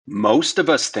Most of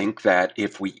us think that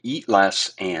if we eat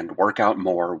less and work out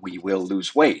more, we will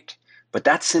lose weight, but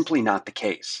that's simply not the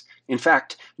case. In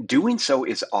fact, doing so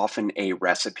is often a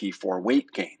recipe for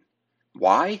weight gain.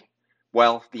 Why?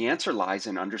 Well, the answer lies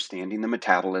in understanding the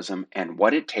metabolism and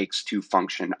what it takes to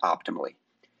function optimally.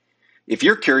 If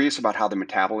you're curious about how the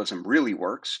metabolism really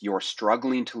works, you're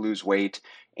struggling to lose weight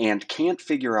and can't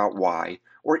figure out why,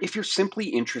 or if you're simply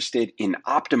interested in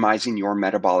optimizing your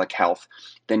metabolic health,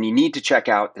 then you need to check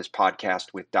out this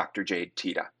podcast with Dr. Jade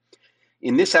Teta.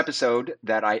 In this episode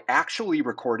that I actually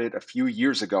recorded a few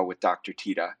years ago with Dr.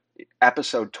 Teta,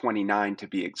 episode 29 to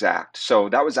be exact. So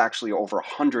that was actually over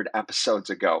 100 episodes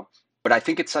ago. But I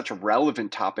think it's such a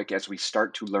relevant topic as we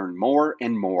start to learn more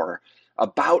and more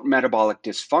about metabolic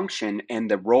dysfunction and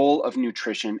the role of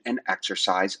nutrition and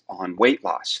exercise on weight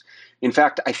loss. In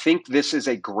fact, I think this is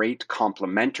a great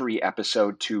complementary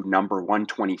episode to number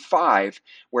 125,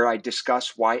 where I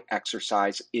discuss why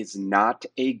exercise is not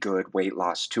a good weight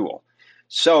loss tool.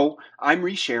 So I'm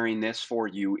resharing this for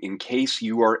you in case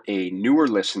you are a newer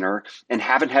listener and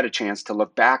haven't had a chance to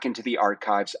look back into the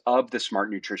archives of the Smart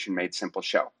Nutrition Made Simple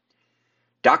show.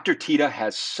 Dr. Teta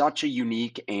has such a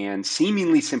unique and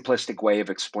seemingly simplistic way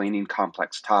of explaining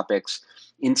complex topics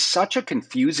in such a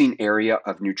confusing area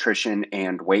of nutrition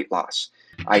and weight loss.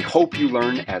 I hope you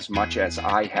learn as much as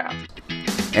I have.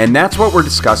 And that's what we're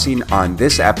discussing on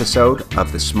this episode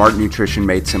of the Smart Nutrition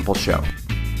Made Simple show.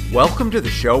 Welcome to the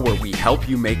show where we help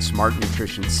you make smart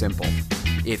nutrition simple.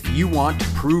 If you want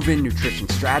proven nutrition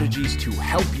strategies to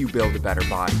help you build a better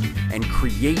body and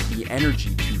create the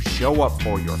energy to show up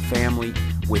for your family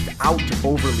without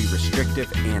overly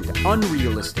restrictive and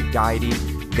unrealistic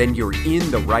dieting, then you're in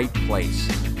the right place.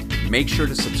 Make sure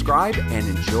to subscribe and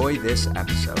enjoy this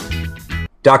episode.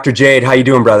 Dr. Jade, how you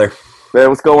doing, brother? Man,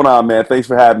 what's going on, man? Thanks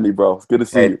for having me, bro. It's good to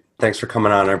see you. Thanks for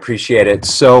coming on. I appreciate it.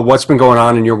 So what's been going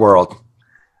on in your world?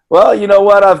 Well, you know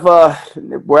what?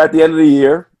 We're at the end of the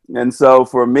year. And so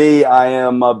for me, I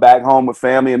am back home with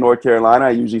family in North Carolina. I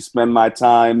usually spend my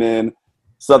time in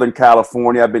Southern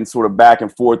California. I've been sort of back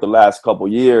and forth the last couple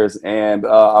of years, and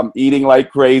I'm eating like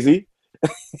crazy,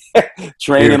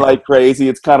 training like crazy.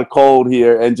 It's kind of cold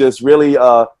here, and just really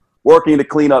working to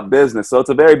clean up business. So it's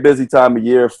a very busy time of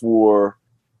year for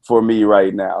me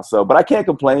right now. So, but I can't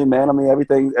complain, man. I mean,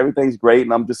 everything's great,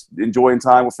 and I'm just enjoying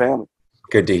time with family.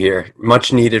 Good to hear.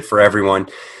 Much needed for everyone.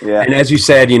 Yeah. And as you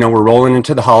said, we're rolling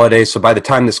into the holidays. So by the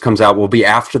time this comes out, we'll be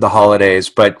after the holidays.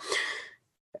 But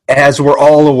as we're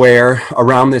all aware,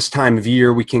 around this time of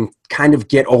year, we can kind of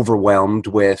get overwhelmed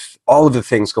with all of the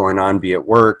things going on, be it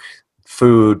work,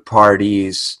 food,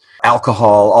 parties,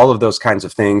 alcohol, all of those kinds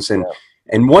of things.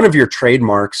 And one of your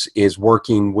trademarks is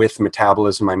working with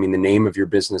metabolism. I mean, the name of your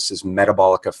business is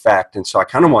Metabolic Effect. And so I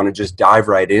kind of want to just dive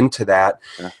right into that.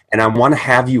 Yeah. And I want to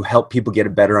have you help people get a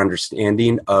better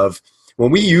understanding of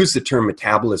when we use the term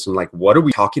metabolism, like what are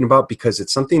we talking about? Because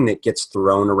it's something that gets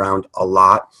thrown around a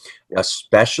lot,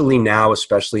 especially now,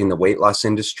 especially in the weight loss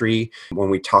industry, when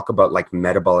we talk about like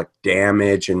metabolic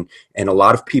damage. And a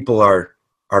lot of people are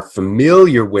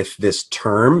familiar with this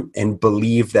term and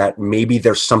believe that maybe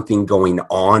there's something going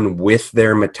on with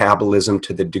their metabolism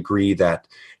to the degree that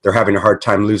they're having a hard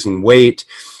time losing weight.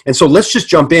 And so let's just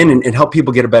jump in and help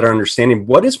people get a better understanding.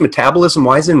 What is metabolism?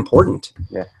 Why is it important?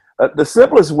 Yeah. The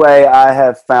simplest way I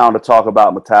have found to talk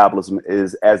about metabolism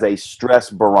is as a stress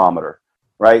barometer,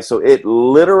 right? So it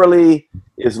literally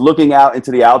is looking out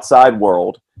into the outside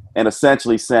world and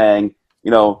essentially saying,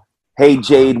 hey,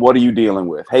 Jade, what are you dealing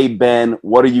with? Hey, Ben,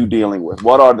 what are you dealing with?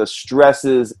 What are the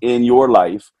stresses in your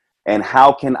life? And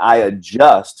how can I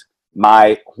adjust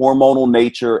my hormonal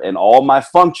nature and all my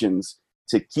functions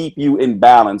to keep you in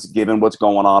balance given what's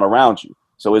going on around you?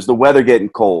 So is the weather getting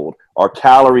cold? Are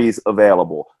calories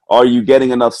available? Are you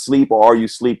getting enough sleep, or are you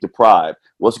sleep deprived?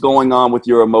 What's going on with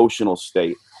your emotional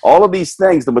state? All of these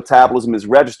things the metabolism is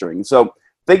registering. So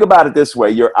think about it this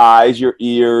way. Your eyes, your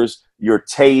ears, your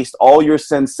taste, all your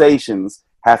sensations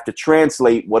have to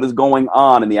translate what is going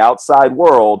on in the outside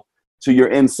world to your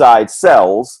inside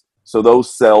cells, so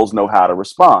those cells know how to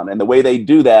respond. And the way they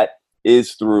do that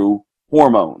is through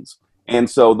hormones. And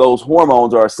so those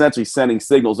hormones are essentially sending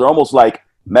signals. They're almost like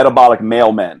metabolic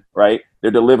mailmen, right?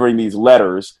 They're delivering these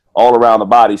letters all around the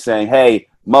body saying, hey,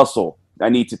 muscle, I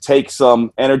need to take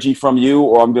some energy from you,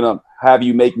 or I'm going to have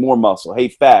you make more muscle. Hey,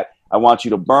 fat, I want you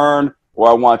to burn, or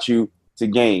I want you to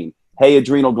gain. Hey,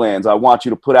 adrenal glands, I want you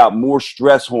to put out more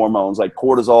stress hormones like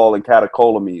cortisol and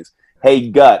catecholamines. Hey,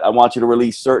 gut, I want you to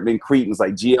release certain incretins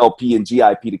like GLP and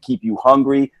GIP to keep you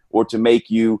hungry or to make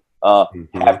you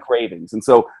have cravings. And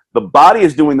so the body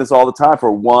is doing this all the time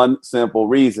for one simple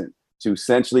reason, to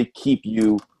essentially keep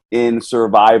you in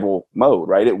survival mode,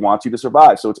 right? It wants you to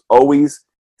survive. So it's always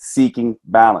seeking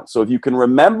balance. So if you can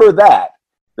remember that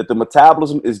the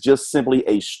metabolism is just simply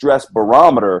a stress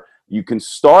barometer, you can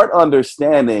start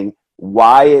understanding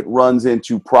why it runs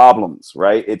into problems,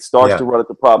 right? It starts Yeah. to run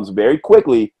into problems very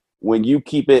quickly when you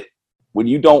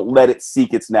don't let it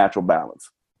seek its natural balance.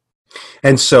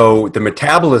 And so the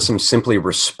metabolism simply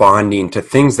responding to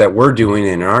things that we're doing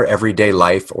in our everyday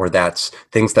life, or that's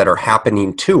things that are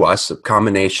happening to us, a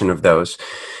combination of those.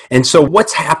 And so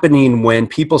what's happening when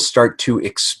people start to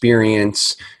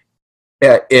experience,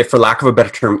 if for lack of a better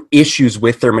term, issues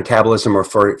with their metabolism? Or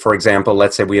for example,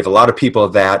 let's say we have a lot of people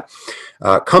that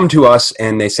come to us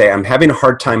and they say, I'm having a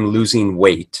hard time losing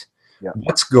weight. Yeah.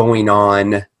 What's going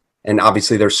on? And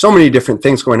obviously there's so many different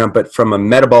things going on, but from a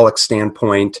metabolic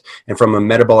standpoint and from a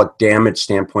metabolic damage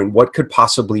standpoint, what could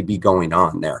possibly be going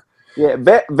on there? Yeah,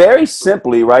 very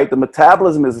simply, right? The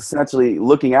metabolism is essentially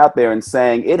looking out there and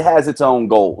saying it has its own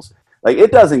goals. Like,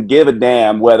 it doesn't give a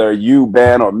damn whether you,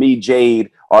 Ben, or me,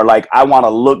 Jade, are like, I want to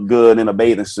look good in a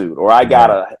bathing suit, or I got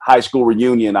a high school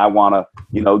reunion I want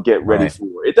to, get ready Right.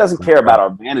 for. It doesn't care about our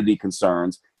vanity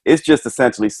concerns. It's just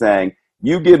essentially saying,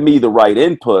 you give me the right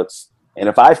inputs, and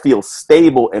if I feel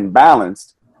stable and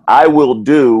balanced, I will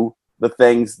do the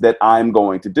things that I'm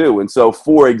going to do. And so,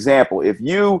 for example, if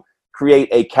you create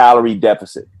a calorie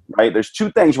deficit, right? There's two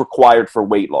things required for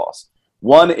weight loss.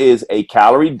 One is a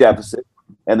calorie deficit,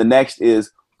 and the next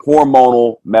is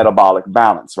hormonal metabolic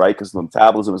balance, right? Because the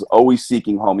metabolism is always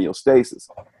seeking homeostasis.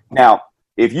 Now,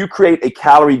 if you create a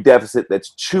calorie deficit that's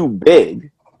too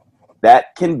big,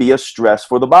 that can be a stress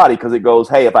for the body, because it goes,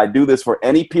 hey, if I do this for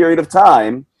any period of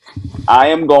time, I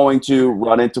am going to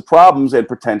run into problems and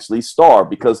potentially starve,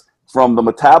 because from the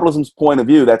metabolism's point of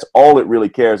view, that's all it really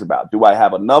cares about. Do I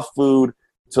have enough food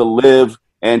to live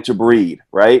and to breathe,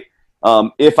 right?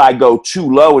 If I go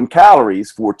too low in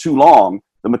calories for too long,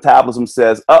 the metabolism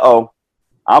says, uh-oh,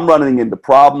 I'm running into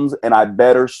problems, and I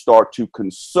better start to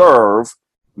conserve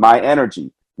my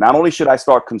energy. Not only should I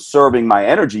start conserving my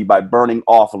energy by burning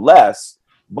off less,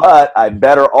 but I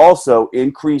better also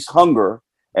increase hunger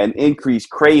and increase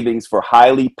cravings for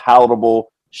highly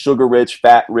palatable, sugar-rich,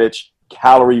 fat-rich,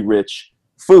 calorie-rich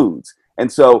foods.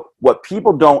 And so what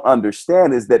people don't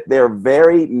understand is that their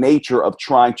very nature of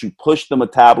trying to push the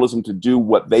metabolism to do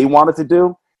what they want it to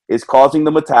do is causing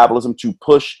the metabolism to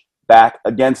push back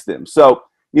against them. So,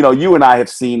 you and I have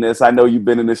seen this. I know you've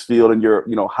been in this field and you're,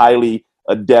 highly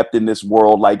adept in this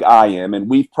world like I am. And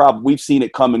we've seen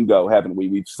it come and go, haven't we?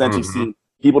 We've essentially seen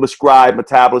people describe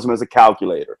metabolism as a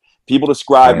calculator. People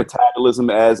describe metabolism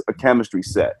as a chemistry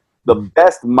set. The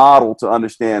best model to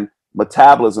understand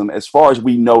metabolism, as far as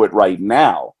we know it right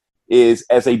now, is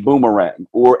as a boomerang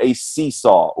or a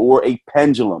seesaw or a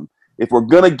pendulum. If we're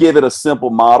going to give it a simple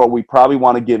model, we probably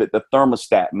want to give it the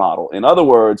thermostat model. In other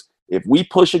words, if we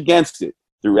push against it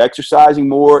through exercising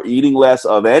more, eating less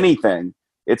of anything,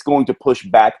 it's going to push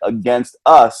back against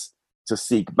us to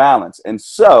seek balance. And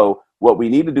so what we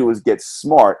need to do is get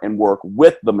smart and work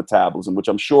with the metabolism, which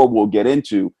I'm sure we'll get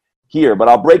into here. But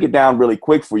I'll break it down really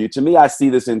quick for you. To me, I see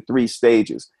this in 3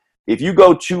 stages. If you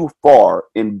go too far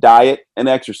in diet and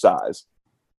exercise,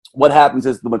 what happens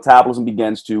is the metabolism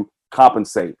begins to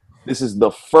compensate. This is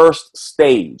the first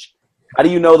stage. How do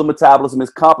you know the metabolism is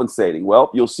compensating?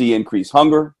 Well, you'll see increased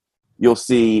hunger. You'll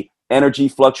see energy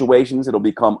fluctuations. It'll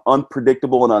become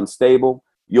unpredictable and unstable.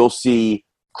 You'll see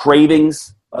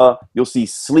cravings. You'll see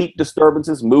sleep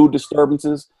disturbances, mood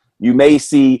disturbances. You may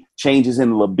see changes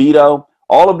in libido.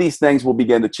 All of these things will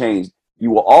begin to change.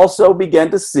 You will also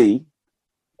begin to see,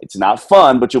 it's not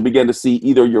fun, but you'll begin to see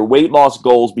either your weight loss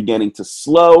goals beginning to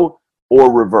slow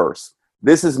or reverse.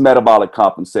 This is metabolic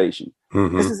compensation.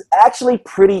 This is actually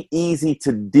pretty easy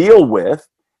to deal with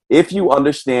if you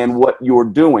understand what you're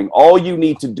doing. All you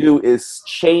need to do is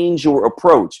change your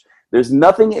approach. There's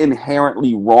nothing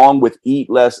inherently wrong with eat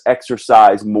less,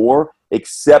 exercise more,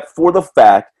 except for the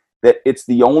fact that it's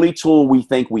the only tool we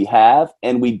think we have,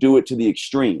 and we do it to the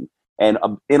extreme. And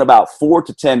in about 4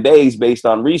 to 10 days, based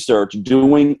on research,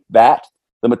 doing that,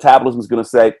 the metabolism is going to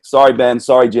say, sorry, Ben,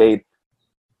 sorry, Jade,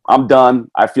 I'm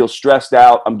done. I feel stressed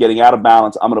out. I'm getting out of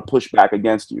balance. I'm going to push back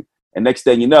against you. And next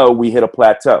thing you know, we hit a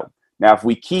plateau. Now, if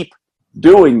we keep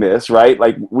doing this, right,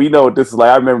 like we know what this is like.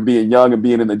 I remember being young and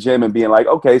being in the gym and being like,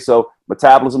 okay, so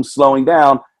metabolism's slowing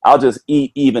down. I'll just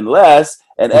eat even less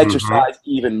and exercise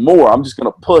even more. I'm just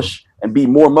going to push and be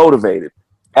more motivated.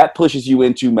 That pushes you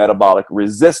into metabolic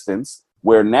resistance,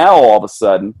 where now all of a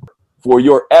sudden, for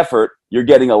your effort, you're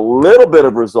getting a little bit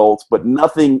of results, but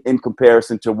nothing in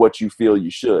comparison to what you feel you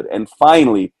should. And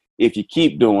finally, if you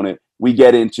keep doing it, we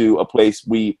get into a place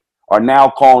we are now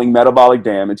calling metabolic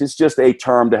damage. It's just a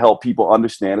term to help people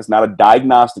understand. It's not a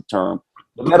diagnostic term.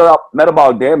 But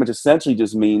metabolic damage essentially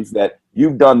just means that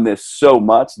you've done this so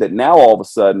much that now all of a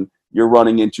sudden you're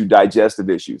running into digestive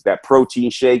issues. That protein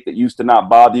shake that used to not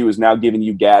bother you is now giving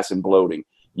you gas and bloating.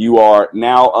 You are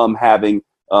now having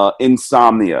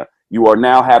insomnia. You are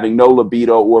now having no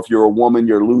libido, or if you're a woman,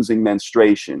 you're losing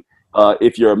menstruation.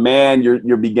 If you're a man,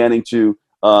 you're beginning to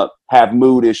have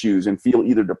mood issues and feel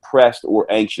either depressed or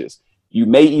anxious. You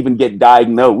may even get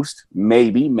diagnosed,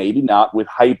 maybe not, with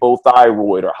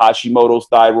hypothyroid or Hashimoto's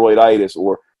thyroiditis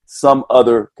or some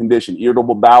other condition,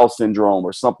 irritable bowel syndrome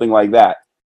or something like that.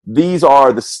 These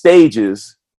are the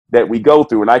stages that we go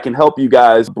through, and I can help you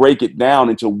guys break it down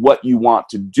into what you want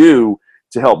to do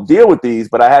to help deal with these.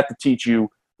 But I have to teach you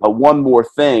one more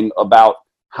thing about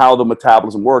how the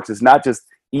metabolism works. It's not just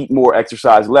eat more,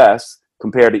 exercise less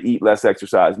compared to eat less,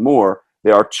 exercise more.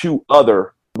 There are two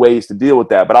other ways to deal with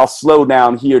that. But I'll slow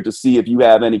down here to see if you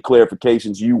have any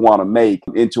clarifications you want to make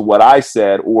into what I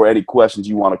said, or any questions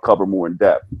you want to cover more in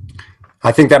depth.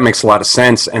 I think that makes a lot of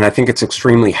sense, and I think it's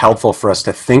extremely helpful for us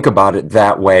to think about it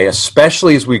that way,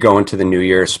 especially as we go into the new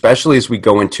year, especially as we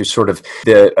go into sort of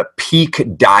the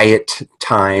peak diet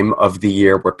time of the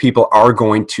year, where people are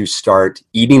going to start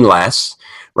eating less,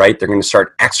 right? They're going to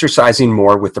start exercising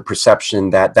more with the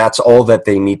perception that that's all that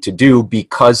they need to do,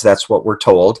 because that's what we're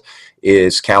told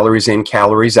is calories in,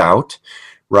 calories out,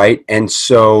 right? And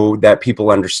so that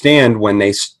people understand when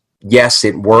yes,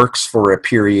 it works for a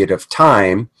period of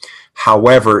time.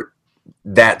 However,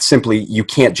 that simply, you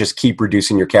can't just keep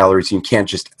reducing your calories. You can't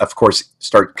just, of course,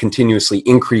 start continuously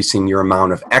increasing your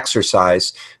amount of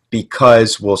exercise,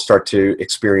 because we'll start to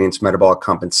experience metabolic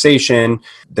compensation,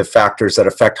 the factors that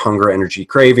affect hunger, energy,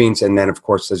 cravings, and then, of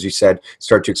course, as you said,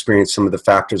 start to experience some of the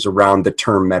factors around the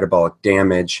term metabolic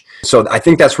damage. So I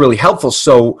think that's really helpful.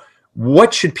 So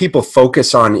what should people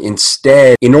focus on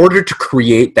instead in order to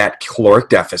create that caloric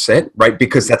deficit, right?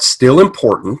 Because that's still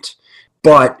important,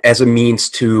 but as a means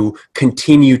to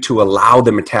continue to allow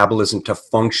the metabolism to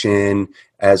function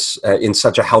as in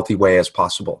such a healthy way as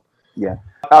possible. Yeah.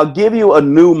 I'll give you a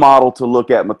new model to look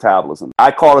at metabolism.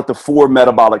 I call it the 4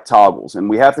 metabolic toggles. And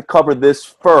we have to cover this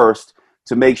first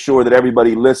to make sure that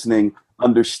everybody listening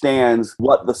understands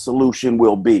what the solution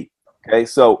will be. Okay.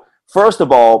 So first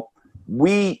of all,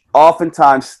 we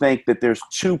oftentimes think that there's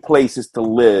 2 places to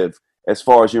live as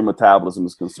far as your metabolism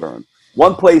is concerned.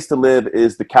 One place to live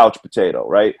is the couch potato,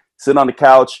 right? Sit on the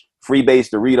couch, freebase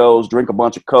Doritos, drink a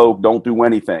bunch of Coke, don't do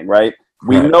anything, right?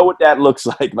 We know what that looks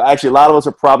like. But actually, a lot of us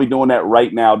are probably doing that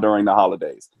right now during the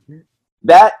holidays.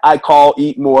 That I call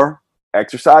eat more,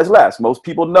 exercise less. Most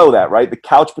people know that, right? The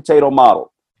couch potato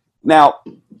model. Now,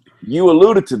 you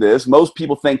alluded to this. Most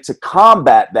people think to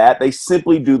combat that, they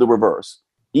simply do the reverse.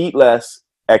 Eat less,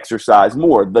 exercise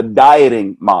more. The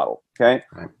dieting model, okay?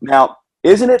 Right. Now,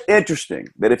 isn't it interesting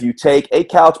that if you take a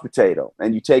couch potato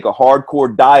and you take a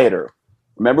hardcore dieter,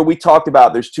 remember we talked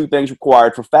about there's 2 things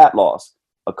required for fat loss: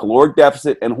 a caloric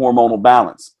deficit and hormonal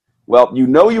balance. Well, you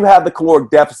know you have the caloric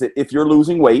deficit if you're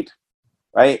losing weight,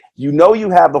 right? You know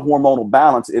you have the hormonal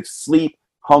balance if sleep,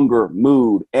 hunger,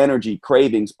 mood, energy,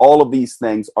 cravings, all of these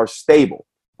things are stable,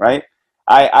 right?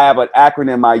 I have an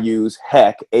acronym I use,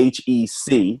 HEC,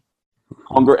 H-E-C,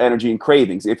 hunger, energy, and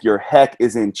cravings. If your HEC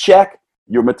is in check,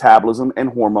 your metabolism and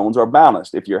hormones are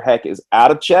balanced. If your HEC is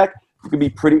out of check, you can be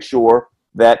pretty sure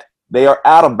that they are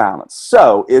out of balance.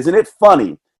 So isn't it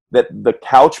funny that the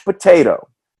couch potato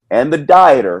and the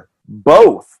dieter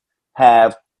both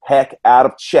have HEC out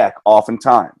of check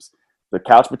oftentimes? The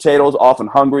couch potato is often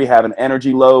hungry, having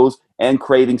energy lows, and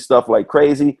craving stuff like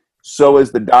crazy. So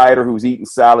is the dieter who's eating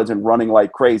salads and running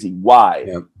like crazy. Why?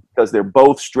 Yeah. Because they're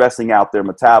both stressing out their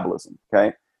metabolism,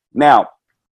 okay? Now,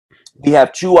 we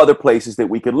have 2 other places that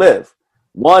we could live.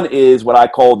 One is what I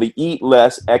call the eat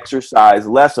less, exercise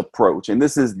less approach. And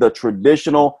this is the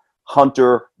traditional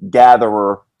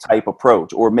hunter-gatherer type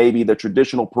approach, or maybe the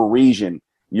traditional Parisian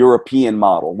European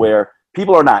model, where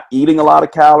people are not eating a lot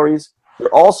of calories.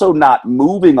 They're also not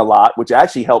moving a lot, which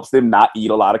actually helps them not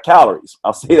eat a lot of calories.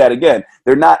 I'll say that again.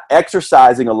 They're not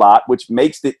exercising a lot, which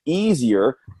makes it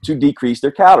easier to decrease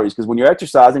their calories, because when you're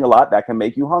exercising a lot, that can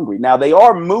make you hungry. Now, they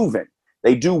are moving.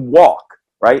 They do walk,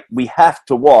 right? We have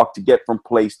to walk to get from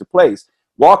place to place.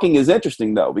 Walking is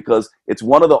interesting, though, because it's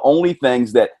one of the only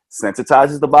things that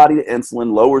sensitizes the body to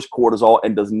insulin, lowers cortisol,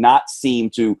 and does not seem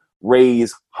to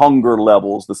raise hunger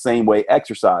levels the same way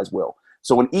exercise will.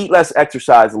 So an eat less,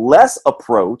 exercise less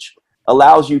approach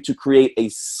allows you to create a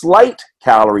slight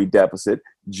calorie deficit,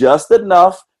 just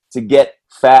enough to get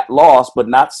fat loss, but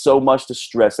not so much to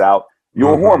stress out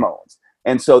your hormones.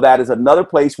 And so that is another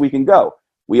place we can go.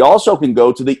 We also can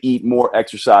go to the eat more,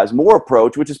 exercise more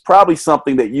approach, which is probably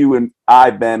something that you and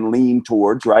I, Ben, lean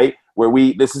towards, right?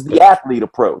 This is the athlete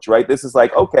approach, right? This is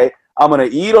like, okay, I'm going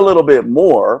to eat a little bit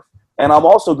more, and I'm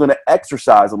also going to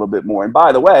exercise a little bit more. And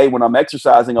by the way, when I'm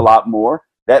exercising a lot more,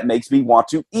 that makes me want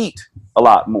to eat a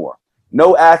lot more.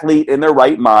 No athlete in their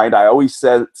right mind, I always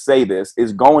say this,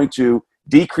 is going to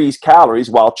decrease calories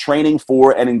while training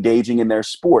for and engaging in their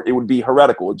sport. It would be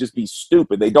heretical. It would just be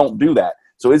stupid. They don't do that.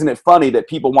 So isn't it funny that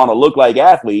people want to look like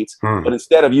athletes, but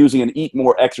instead of using an eat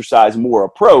more, exercise more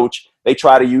approach, they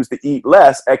try to use the eat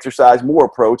less, exercise more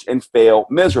approach and fail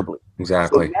miserably.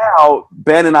 Exactly. So now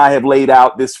Ben and I have laid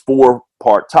out this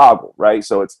 4-part toggle, right?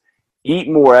 So it's eat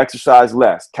more, exercise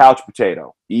less, couch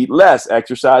potato. Eat less,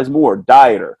 exercise more,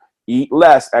 dieter. Eat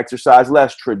less, exercise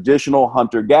less, traditional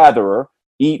hunter-gatherer.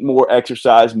 Eat more,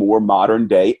 exercise more,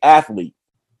 modern-day athlete.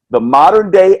 The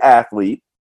modern-day athlete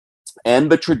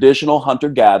and the traditional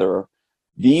hunter-gatherer,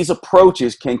 these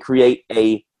approaches can create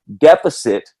a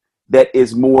deficit that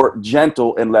is more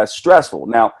gentle and less stressful.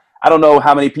 Now, I don't know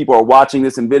how many people are watching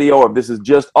this in video or if this is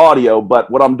just audio,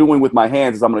 but what I'm doing with my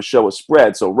hands is I'm going to show a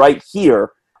spread. So right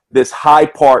here, this high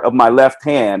part of my left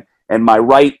hand and my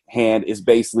right hand is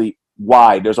basically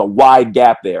wide. There's a wide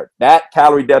gap there. That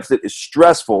calorie deficit is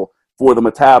stressful for the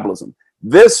metabolism.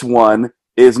 This one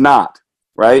is not,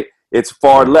 right? It's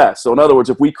far less. So in other words,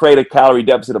 if we create a calorie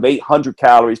deficit of 800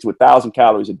 calories to 1,000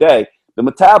 calories a day, the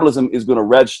metabolism is going to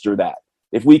register that.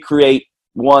 If we create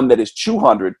one that is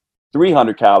 200,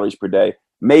 300 calories per day,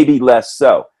 maybe less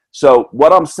so. So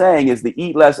what I'm saying is the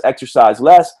eat less, exercise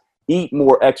less, eat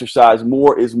more, exercise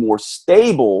more is more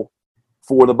stable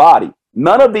for the body.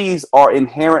 None of these are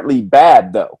inherently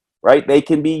bad though, right? They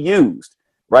can be used.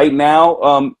 Right now,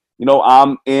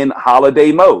 I'm in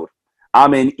holiday mode.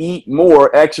 I'm in eat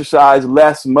more, exercise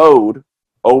less mode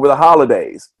over the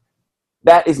holidays.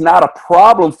 That is not a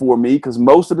problem for me because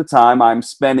most of the time I'm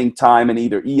spending time in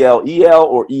either EL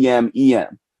or EM.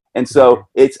 And so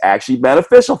it's actually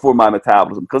beneficial for my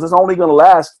metabolism because it's only going to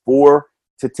last 4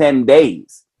 to 10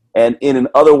 days and in an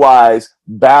otherwise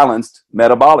balanced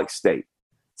metabolic state.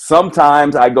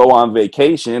 Sometimes I go on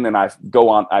vacation and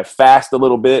I fast a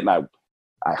little bit and I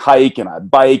hike and I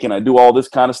bike and I do all this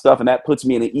kind of stuff, and that puts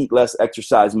me in an eat less,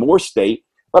 exercise more state.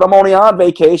 But I'm only on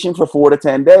vacation for 4 to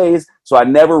 10 days, so I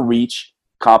never reach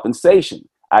compensation.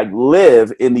 I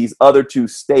live in these other two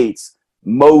states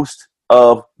most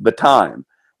of the time.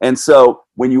 And so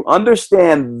when you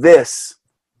understand this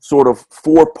sort of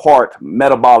 4-part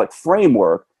metabolic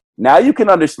framework, now you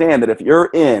can understand that if you're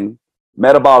in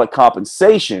metabolic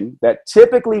compensation, that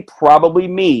typically probably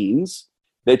means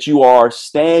that you are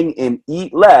staying in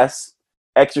eat less,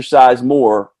 exercise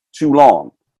more too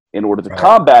long. In order to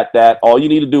combat that, all you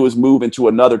need to do is move into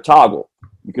another toggle.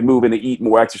 You can move into eat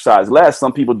more, exercise less.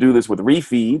 Some people do this with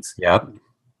refeeds. Yep.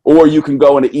 Or you can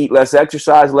go into eat less,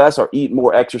 exercise less, or eat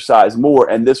more, exercise more.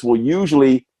 And this will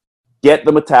usually get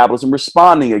the metabolism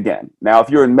responding again. Now, if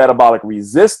you're in metabolic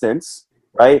resistance,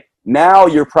 right, now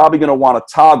you're probably going to want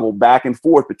to toggle back and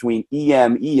forth between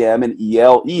EM and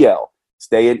EL.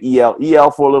 Stay in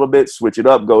EL for a little bit, switch it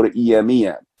up, go to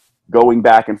EM, going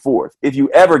back and forth. If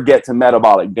you ever get to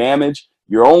metabolic damage,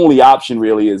 your only option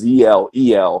really is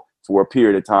EL for a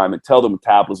period of time until the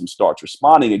metabolism starts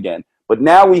responding again. But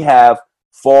now we have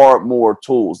far more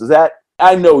tools.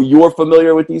 I know you're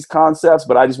familiar with these concepts,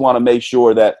 but I just want to make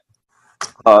sure that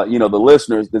the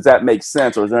listeners, does that make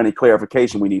sense, or is there any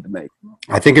clarification we need to make?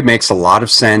 I think it makes a lot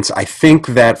of sense. I think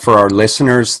that for our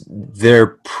listeners,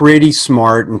 they're pretty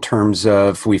smart in terms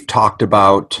of, we've talked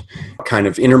about kind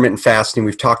of intermittent fasting,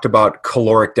 we've talked about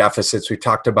caloric deficits, we've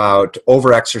talked about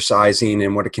over-exercising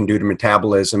and what it can do to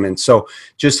metabolism. And so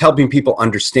just helping people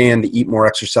understand the eat more,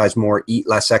 exercise more, eat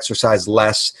less, exercise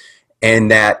less, and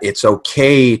that it's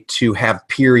okay to have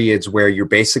periods where you're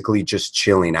basically just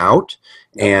chilling out.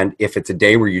 And if it's a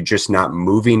day where you're just not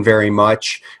moving very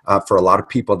much, for a lot of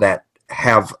people that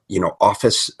have,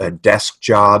 office desk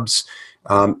jobs,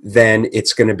 then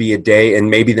it's going to be a day, and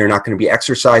maybe they're not going to be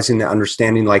exercising, the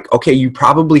understanding like, okay, you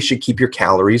probably should keep your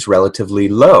calories relatively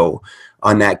low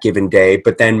on that given day.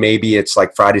 But then maybe it's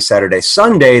like Friday, Saturday,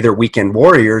 Sunday, they're weekend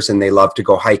warriors and they love to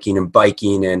go hiking and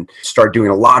biking and start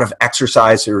doing a lot of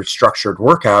exercise or structured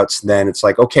workouts. Then it's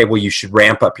like, okay, well, you should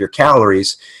ramp up your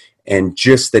calories. And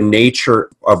just the nature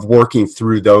of working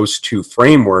through those two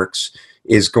frameworks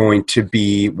is going to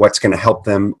be what's going to help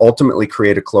them ultimately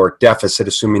create a caloric deficit,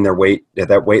 assuming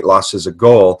that weight loss is a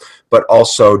goal, but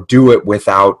also do it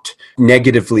without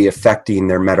negatively affecting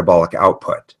their metabolic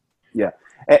output. Yeah.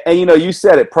 And you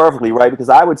said it perfectly, right? Because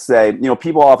I would say,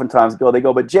 people oftentimes go,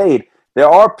 but Jade, there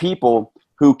are people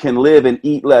who can live and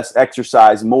eat less,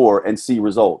 exercise more, and see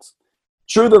results.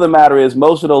 Truth of the matter is,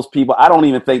 most of those people, I don't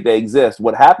even think they exist.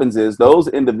 What happens is those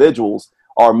individuals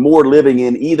are more living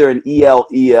in either an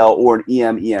EL-EL or an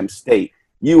EM-EM state.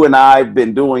 You and I have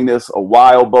been doing this a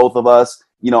while, both of us.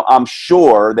 I'm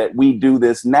sure that we do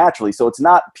this naturally. So it's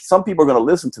not, some people are going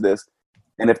to listen to this,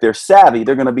 and if they're savvy,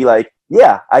 they're going to be like,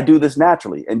 yeah, I do this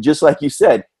naturally. And just like you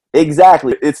said,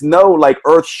 exactly. It's no like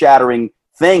earth-shattering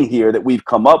thing here that we've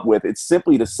come up with. It's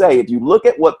simply to say, if you look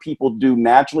at what people do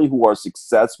naturally who are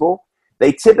successful,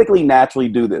 they typically naturally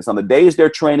do this. On the days they're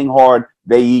training hard,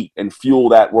 they eat and fuel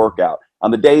that workout.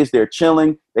 On the days they're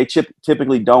chilling, they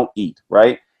typically don't eat,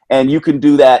 right? And you can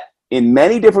do that in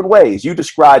many different ways. You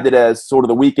described it as sort of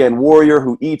the weekend warrior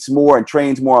who eats more and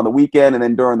trains more on the weekend, and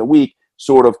then during the week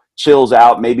sort of chills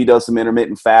out, maybe does some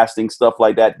intermittent fasting, stuff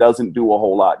like that, doesn't do a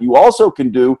whole lot. You also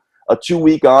can do a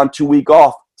 2-week on, 2-week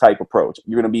off type approach.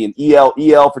 You're going to be in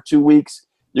EL-EL for 2 weeks.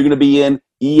 You're going to be in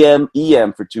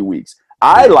EM-EM for 2 weeks.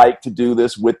 I like to do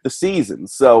this with the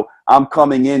seasons. So I'm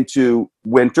coming into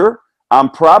winter. I'm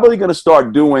probably going to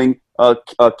start doing a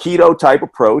keto type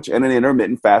approach and an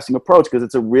intermittent fasting approach because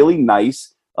it's a really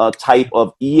nice type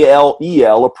of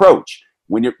EL-EL approach.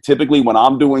 When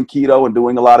I'm doing keto and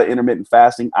doing a lot of intermittent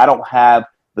fasting, I don't have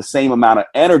the same amount of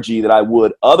energy that I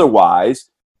would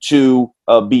otherwise to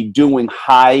be doing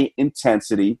high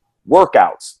intensity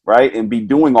workouts, right? And be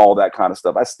doing all that kind of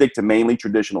stuff. I stick to mainly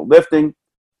traditional lifting,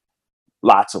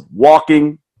 lots of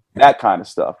walking, that kind of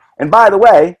stuff. And by the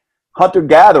way,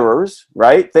 hunter-gatherers,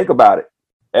 right? Think about it.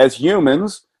 As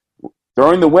humans,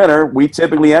 during the winter, we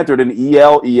typically entered an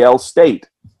EL-EL state.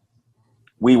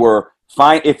 We were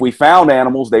fine. If we found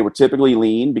animals, they were typically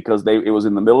lean because it was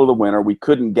in the middle of the winter. We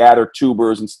couldn't gather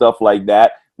tubers and stuff like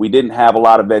that. We didn't have a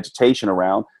lot of vegetation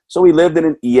around. So we lived in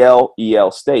an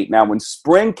EL-EL state. Now, when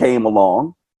spring came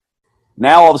along,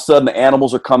 now all of a sudden the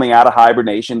animals are coming out of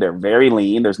hibernation. They're very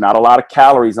lean. There's not a lot of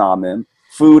calories on them.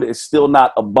 Food is still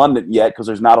not abundant yet because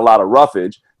there's not a lot of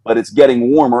roughage, but it's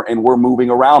getting warmer and we're moving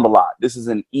around a lot. This is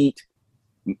an eat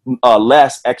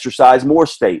less, exercise more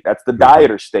state. That's the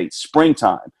dieter state,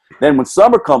 springtime. Then when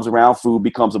summer comes around, food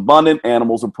becomes abundant.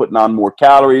 Animals are putting on more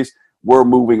calories. We're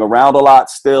moving around a lot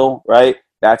still, right?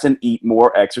 That's an eat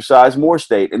more, exercise more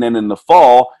state. And then in the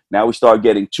fall, now we start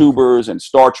getting tubers and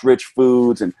starch-rich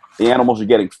foods, and the animals are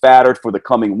getting fatter for the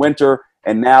coming winter.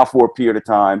 And now for a period of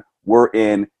time, we're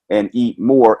in an eat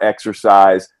more,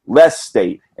 exercise less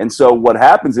state. And so what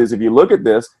happens is, if you look at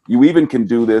this, you even can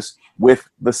do this with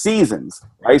the seasons,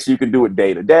 right? So you can do it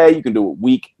day to day. You can do it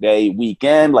weekday,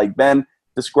 weekend, like Ben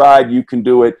described. You can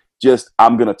do it just,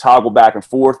 I'm going to toggle back and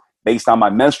forth based on my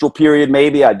menstrual period.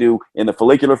 Maybe I do in the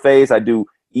follicular phase, I do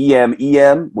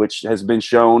EM, which has been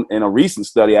shown in a recent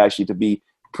study actually to be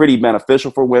pretty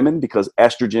beneficial for women because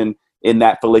estrogen in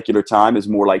that follicular time is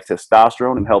more like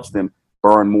testosterone and helps them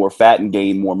burn more fat and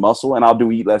gain more muscle. And I'll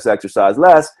do eat less, exercise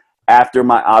less after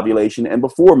my ovulation and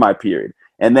before my period.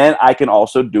 And then I can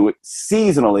also do it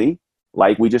seasonally,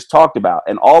 like we just talked about.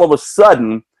 And all of a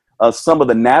sudden, some of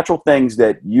the natural things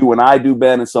that you and I do,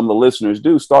 Ben, and some of the listeners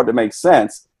do start to make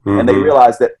sense. Mm-hmm. And they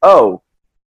realize that, oh,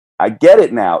 I get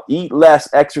it now. Eat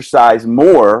less, exercise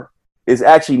more is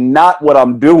actually not what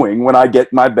I'm doing when I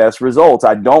get my best results.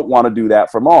 I don't want to do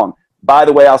that for long. By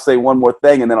the way, I'll say one more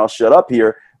thing and then I'll shut up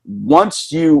here.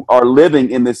 Once you are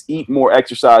living in this eat more,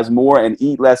 exercise more, and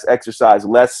eat less, exercise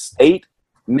less state,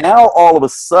 now all of a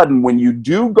sudden when you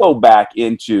do go back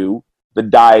into the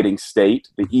dieting state,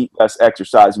 the eat less,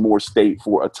 exercise more state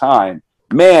for a time,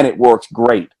 man, it works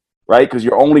great, right? Because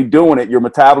you're only doing it, your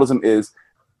metabolism is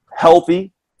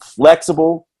healthy,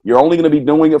 flexible. You're only going to be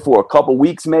doing it for a couple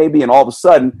weeks maybe, and all of a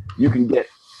sudden you can get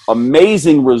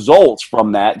amazing results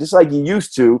from that, just like you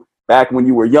used to back when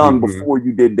you were young, before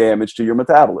you did damage to your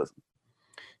metabolism.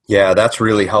 Yeah, that's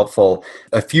really helpful.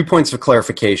 A few points of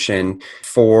clarification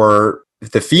for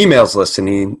the females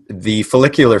listening. The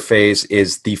follicular phase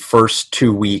is the first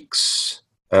 2 weeks.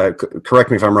 Correct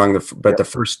me if I'm wrong, but the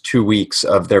first 2 weeks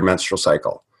of their menstrual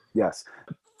cycle. Yes.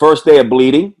 First day of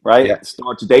bleeding, right? Yeah.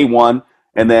 Starts day 1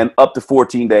 and then up to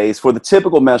 14 days. For the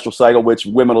typical menstrual cycle, which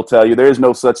women will tell you, there is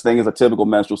no such thing as a typical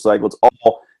menstrual cycle. It's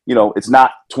all, it's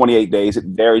not 28 days. It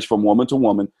varies from woman to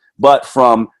woman. But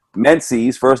from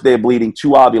menses, first day of bleeding,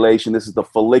 to ovulation, this is the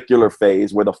follicular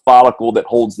phase where the follicle that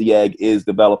holds the egg is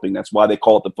developing. That's why they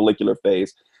call it the follicular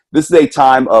phase. This is a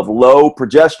time of low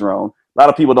progesterone. A lot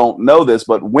of people don't know this,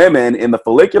 but women in the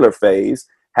follicular phase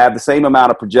have the same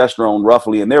amount of progesterone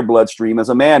roughly in their bloodstream as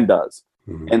a man does.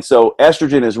 Mm-hmm. And so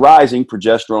estrogen is rising,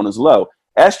 progesterone is low.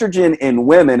 Estrogen in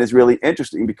women is really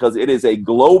interesting because it is a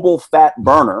global fat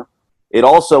burner. It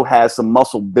also has some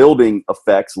muscle building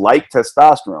effects like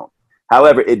testosterone.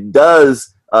 However, it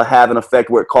does have an effect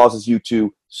where it causes you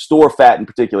to store fat in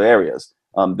particular areas.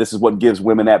 This is what gives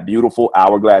women that beautiful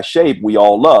hourglass shape we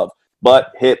all love.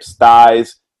 Butt, hips,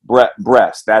 thighs,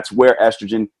 breast. That's where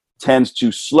estrogen tends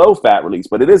to slow fat release,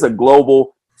 but it is a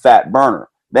global fat burner.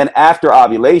 Then after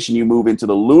ovulation, you move into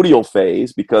the luteal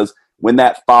phase, because when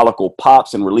that follicle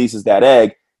pops and releases that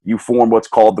egg, you form what's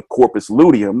called the corpus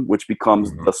luteum, which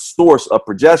becomes the source of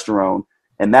progesterone.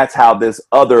 And that's how this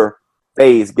other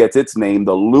phase gets its name.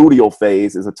 The luteal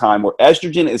phase is a time where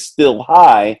estrogen is still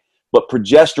high, but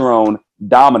progesterone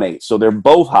dominates. So they're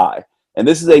both high. And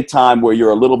this is a time where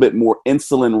you're a little bit more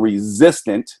insulin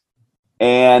resistant,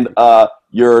 and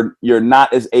you're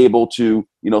not as able to,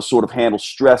 sort of handle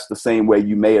stress the same way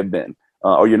you may have been,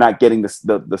 or you're not getting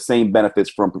the same benefits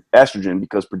from estrogen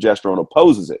because progesterone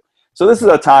opposes it. So this is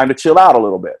a time to chill out a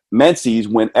little bit. Menses,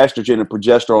 when estrogen and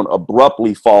progesterone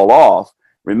abruptly fall off,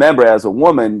 remember, as a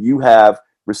woman, you have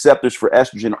receptors for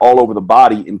estrogen all over the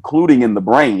body, including in the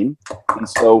brain. And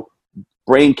so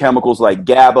brain chemicals like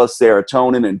GABA,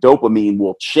 serotonin, and dopamine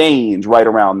will change right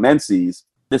around menses.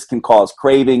 This can cause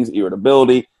cravings,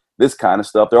 irritability, this kind of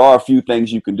stuff. There are a few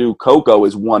things you can do. Cocoa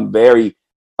is one very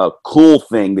cool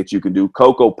thing that you can do.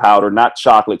 Cocoa powder, not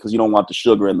chocolate, because you don't want the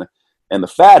sugar and the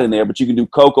fat in there, but you can do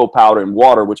cocoa powder and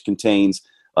water, which contains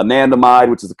anandamide,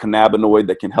 which is a cannabinoid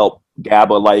that can help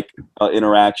GABA-like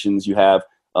interactions. You have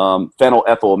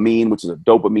phenylethylamine, which is a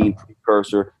dopamine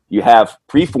precursor. You have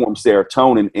preformed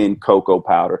serotonin in cocoa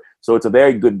powder. So it's a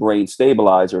very good brain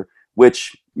stabilizer,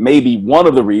 which may be one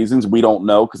of the reasons, we don't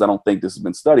know because I don't think this has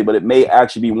been studied, but it may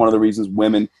actually be one of the reasons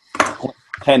women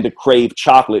tend to crave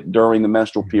chocolate during the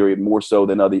menstrual period more so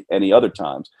than any other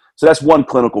times. So that's one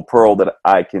clinical pearl that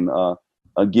I can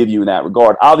give you in that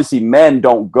regard. Obviously, men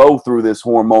don't go through this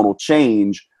hormonal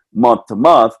change month to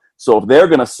month. So if they're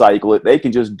going to cycle it, they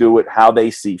can just do it how they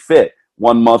see fit.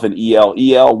 1 month in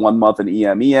EL, 1 month in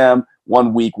EM,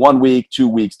 1 week, 1 week, 2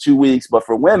 weeks, 2 weeks. But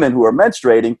for women who are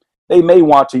menstruating, they may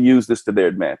want to use this to their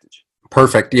advantage.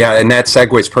 Perfect. Yeah. And that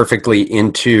segues perfectly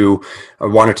into, I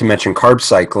wanted to mention carb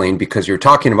cycling, because you're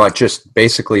talking about just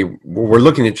basically, we're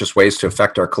looking at just ways to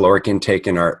affect our caloric intake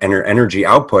and our energy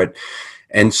output.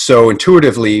 And so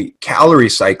intuitively, calorie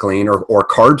cycling or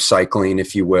carb cycling,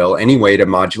 if you will, any way to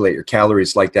modulate your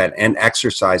calories like that, and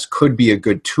exercise could be a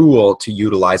good tool to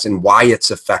utilize, and why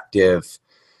it's effective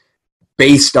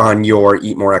based on your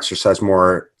eat more, exercise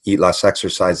more, eat less,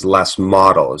 exercise less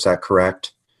model. Is that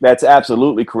correct? That's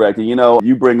absolutely correct. And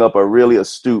you bring up a really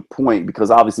astute point, because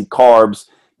obviously carbs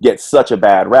get such a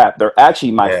bad rap. They're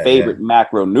actually my favorite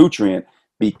macronutrient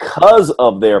because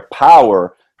of their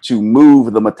power to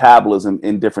move the metabolism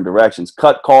in different directions.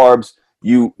 Cut carbs,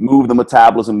 you move the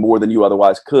metabolism more than you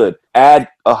otherwise could. Add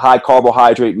a high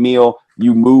carbohydrate meal,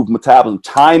 you move metabolism.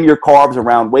 Time your carbs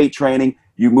around weight training,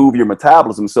 you move your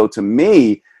metabolism. So to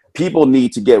me, people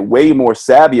need to get way more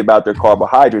savvy about their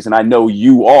carbohydrates. And I know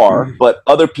you are, but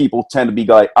other people tend to be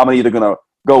like, I'm either going to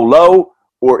go low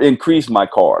or increase my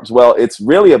carbs. Well, it's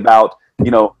really about,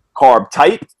 carb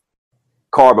type,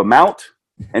 carb amount,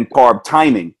 and carb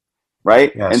timing.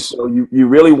 Right. Yes. And so you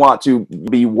really want to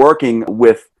be working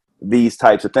with these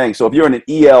types of things. So if you're in an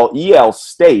EL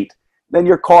state, then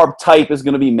your carb type is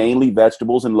going to be mainly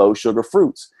vegetables and low sugar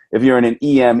fruits. If you're in an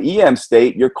EM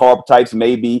state, your carb types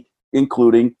may be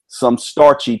including some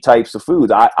starchy types of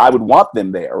foods. I would want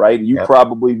them there. Right. And you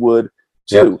probably would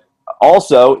too. Yep.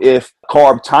 Also, if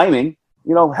carb timing,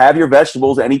 have your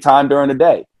vegetables anytime during the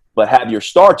day, but have your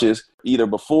starches either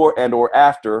before and or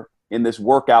after in this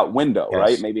workout window,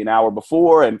 right? Maybe an hour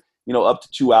before and, up to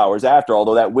 2 hours after,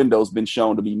 although that window's been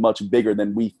shown to be much bigger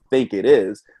than we think it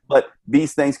is. But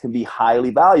these things can be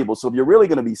highly valuable. So if you're really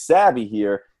going to be savvy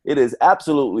here, it is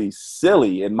absolutely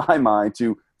silly in my mind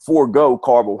to forego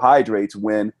carbohydrates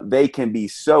when they can be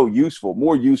so useful,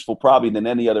 more useful probably than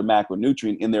any other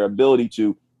macronutrient in their ability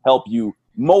to help you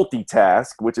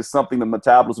multitask, which is something the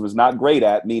metabolism is not great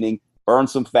at, meaning burn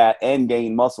some fat and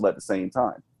gain muscle at the same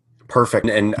time. Perfect.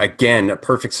 And again, a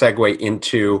perfect segue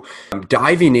into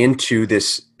diving into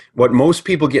this, what most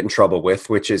people get in trouble with,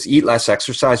 which is eat less,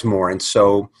 exercise more. And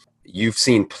so you've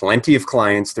seen plenty of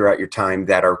clients throughout your time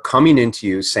that are coming into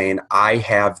you saying, I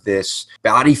have this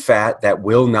body fat that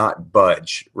will not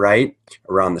budge, right?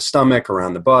 Around the stomach,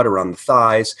 around the butt, around the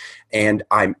thighs. And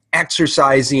I'm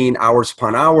exercising hours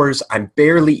upon hours. I'm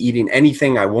barely eating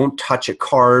anything. I won't touch a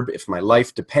carb if my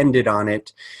life depended on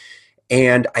it.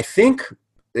 And I think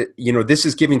this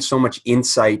is giving so much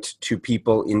insight to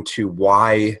people into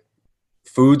why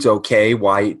food's okay,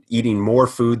 why eating more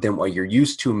food than what you're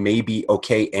used to may be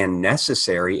okay and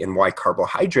necessary, and why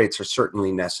carbohydrates are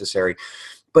certainly necessary.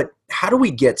 But how do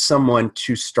we get someone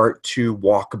to start to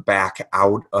walk back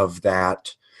out of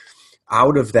that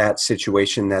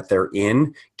situation that they're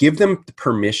in, give them the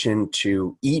permission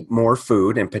to eat more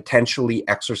food and potentially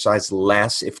exercise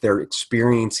less if they're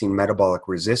experiencing metabolic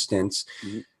resistance?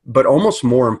 Mhm. But almost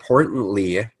more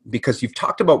importantly, because you've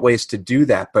talked about ways to do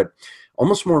that, but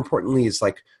almost more importantly is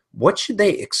like, what should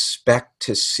they expect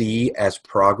to see as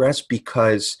progress?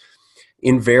 Because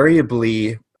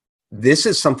invariably, this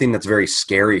is something that's very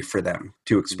scary for them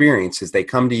to experience, is they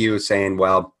come to you saying,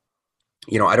 well,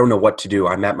 I don't know what to do.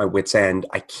 I'm at my wit's end.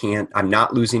 I'm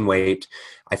not losing weight.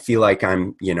 I feel like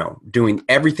I'm, doing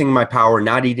everything in my power,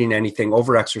 not eating anything,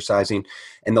 over exercising.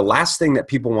 And the last thing that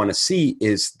people want to see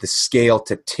is the scale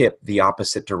to tip the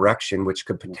opposite direction, which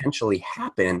could potentially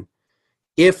happen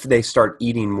if they start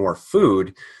eating more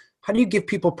food. How do you give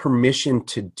people permission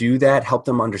to do that? Help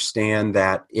them understand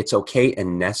that it's okay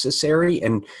and necessary,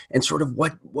 and sort of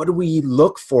what do we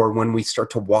look for when we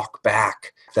start to walk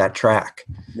back that track?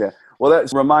 Yeah. Well,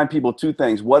 let's remind people two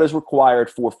things. What is required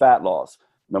for fat loss?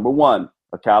 Number one,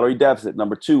 a calorie deficit.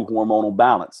 Number two, hormonal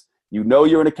balance. You know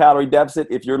you're in a calorie deficit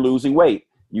if you're losing weight.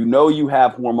 You know you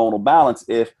have hormonal balance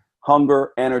if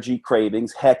hunger, energy,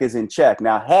 cravings, heck is in check.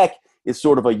 Now, heck is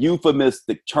sort of a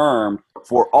euphemistic term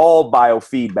for all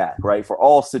biofeedback, right? For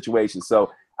all situations.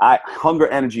 So hunger,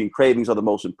 energy, and cravings are the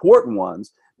most important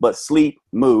ones, but sleep,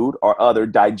 mood, or other,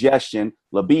 digestion,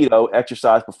 libido,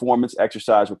 exercise performance,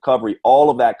 exercise recovery, all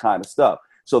of that kind of stuff.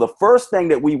 So the first thing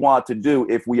that we want to do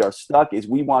if we are stuck is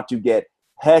we want to get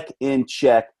heck in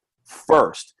check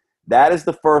first. That is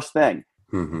the first thing.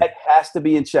 Mm-hmm. Heck has to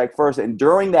be in check first. And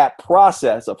during that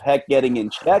process of heck getting in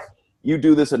check, you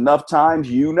do this enough times,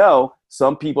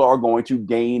 some people are going to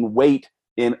gain weight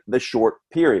in the short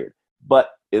period. But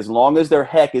as long as their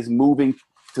heck is moving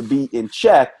to be in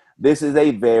check, this is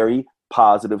a very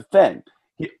positive thing.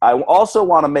 I also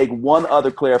want to make one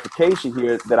other clarification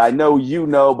here that I know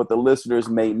but the listeners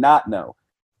may not know.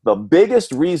 The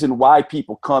biggest reason why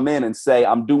people come in and say,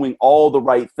 I'm doing all the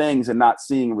right things and not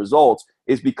seeing results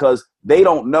is because they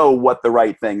don't know what the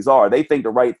right things are. They think the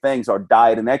right things are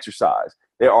diet and exercise.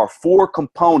 There are 4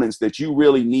 components that you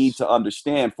really need to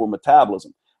understand for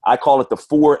metabolism. I call it the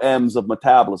 4 M's of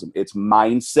metabolism. It's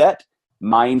mindset,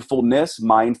 mindfulness,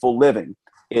 mindful living.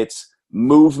 It's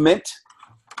movement,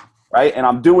 right? And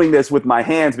I'm doing this with my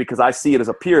hands because I see it as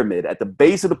a pyramid. At the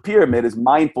base of the pyramid is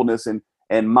mindfulness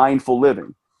and mindful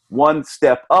living. One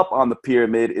step up on the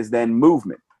pyramid is then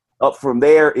movement. Up from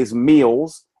there is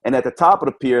meals. And at the top of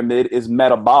the pyramid is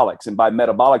metabolics. And by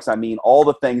metabolics, I mean all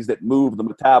the things that move the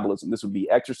metabolism. This would be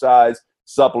exercise,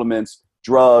 supplements,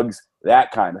 drugs,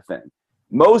 that kind of thing.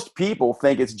 Most people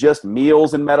think it's just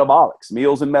meals and metabolics,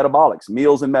 meals and metabolics,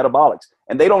 meals and metabolics.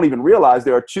 And they don't even realize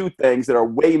there are 2 things that are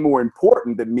way more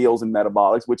important than meals and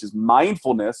metabolics, which is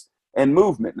mindfulness and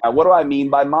movement. Now, what do I mean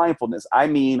by mindfulness? I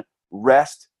mean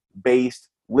rest-based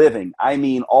living. I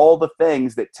mean all the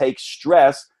things that take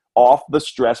stress off the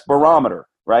stress barometer,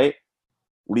 right?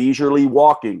 Leisurely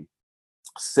walking,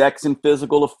 sex and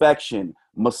physical affection,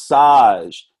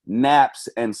 massage, naps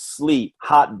and sleep,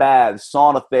 hot baths,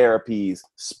 sauna therapies,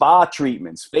 spa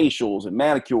treatments, facials and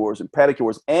manicures and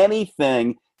pedicures,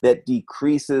 anything that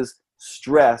decreases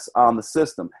stress on the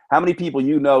system. How many people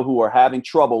who are having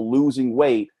trouble losing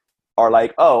weight are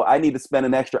like, oh, I need to spend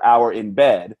an extra hour in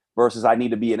bed versus I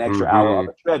need to be an extra hour on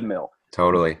the treadmill?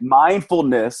 Totally.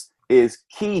 Mindfulness is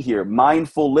key here.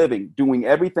 Mindful living, doing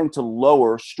everything to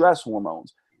lower stress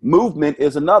hormones. Movement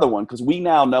is another one, because we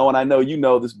now know, and I know you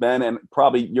know this, Ben, and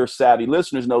probably your savvy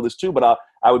listeners know this too, but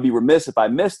I would be remiss if I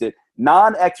missed it.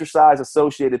 Non-exercise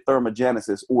associated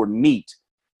thermogenesis, or NEAT.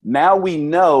 Now we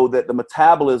know that the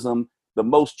metabolism, the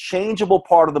most changeable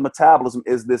part of the metabolism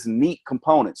is this NEAT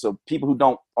component. So people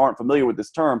who aren't familiar with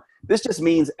this term, this just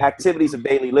means activities of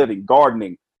daily living,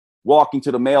 gardening, walking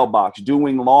to the mailbox,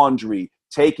 doing laundry,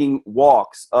 taking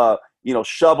walks,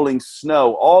 shoveling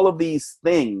snow. All of these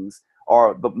things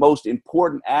are the most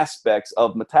important aspects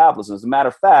of metabolism. As a matter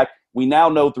of fact, we now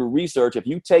know through research, if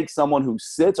you take someone who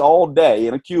sits all day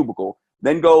in a cubicle,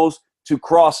 then goes to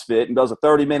CrossFit and does a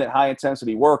 30-minute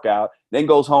high-intensity workout, then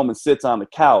goes home and sits on the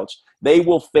couch, they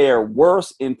will fare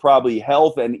worse in probably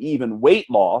health and even weight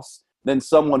loss than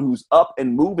someone who's up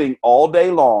and moving all day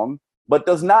long, but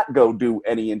does not go do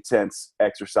any intense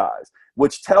exercise,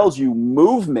 which tells you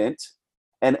movement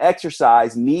and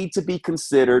exercise need to be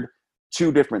considered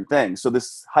 2 different things. So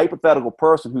this hypothetical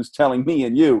person who's telling me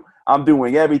and you, I'm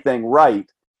doing everything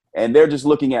right, and they're just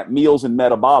looking at meals and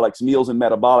metabolics,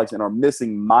 and are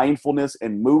missing mindfulness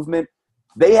and movement,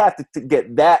 they have to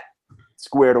get that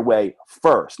squared away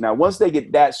first. Now, once they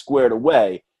get that squared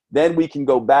away, then we can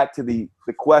go back to the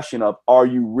question of, are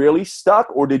you really stuck,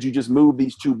 or did you just move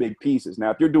these two big pieces?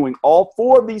 Now, if you're doing all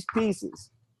four of these pieces,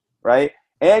 right,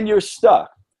 and you're stuck,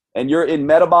 and you're in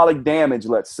metabolic damage,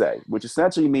 let's say, which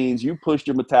essentially means you pushed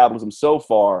your metabolism so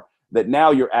far that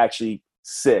now you're actually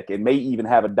sick and may even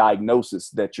have a diagnosis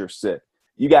that you're sick.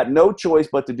 You got no choice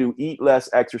but to do eat less,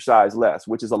 exercise less,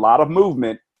 which is a lot of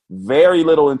movement, very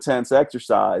little intense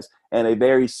exercise, and a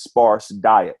very sparse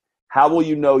diet. How will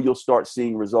you know you'll start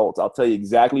seeing results? I'll tell you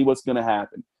exactly what's going to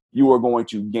happen. You are going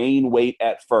to gain weight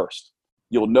at first.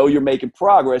 You'll know you're making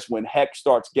progress when heck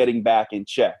starts getting back in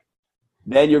check.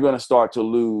 Then you're going to start to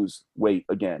lose weight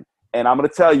again. And I'm going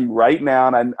to tell you right now,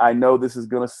 and I know this is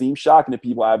going to seem shocking to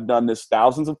people. I've done this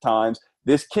thousands of times.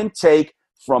 This can take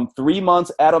from 3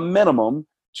 months at a minimum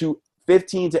to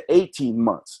 15 to 18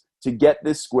 months to get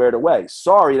this squared away.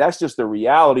 Sorry, that's just the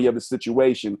reality of the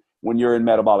situation when you're in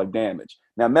metabolic damage.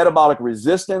 Now, metabolic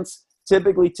resistance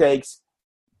typically takes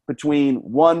between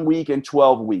 1 week and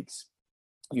 12 weeks.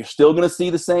 You're still going to see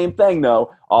the same thing,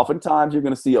 though. Oftentimes, you're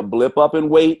going to see a blip up in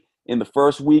weight in the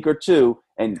first week or two,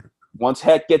 and once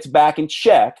heck gets back in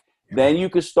check, then you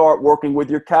can start working with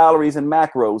your calories and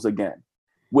macros again.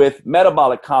 With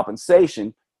metabolic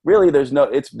compensation, really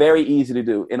it's very easy to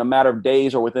do in a matter of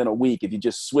days or within a week. If you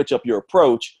just switch up your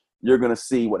approach, you're going to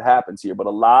see what happens here. But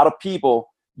a lot of people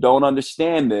don't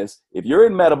understand this. If you're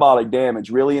in metabolic damage,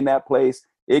 really in that place,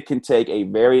 it can take a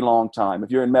very long time.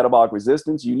 If you're in metabolic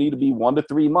resistance, you need to be 1 to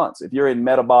 3 months. If you're in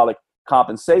metabolic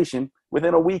compensation,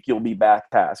 within a week, you'll be back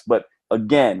task. But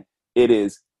again,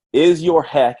 is your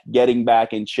heck getting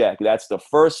back in check? That's the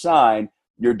first sign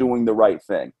you're doing the right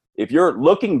thing. If you're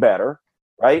looking better,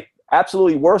 right,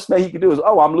 absolutely worst thing you can do is,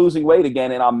 oh, I'm losing weight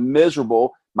again and I'm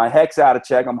miserable. My heck's out of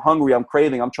check. I'm hungry. I'm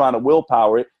craving. I'm trying to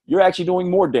willpower it. You're actually doing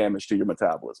more damage to your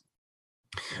metabolism.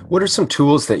 What are some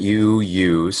tools that you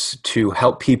use to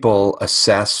help people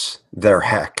assess their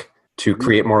heck, to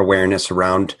create more awareness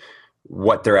around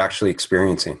what they're actually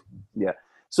experiencing? Yeah.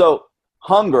 So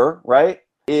hunger, right,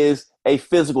 is a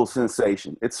physical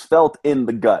sensation. It's felt in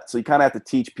the gut. So you kind of have to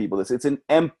teach people this. It's an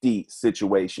empty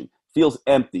situation. Feels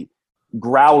empty.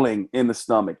 Growling in the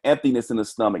stomach, emptiness in the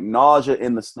stomach, nausea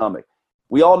in the stomach.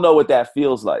 We all know what that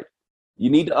feels like. You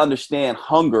need to understand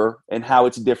hunger and how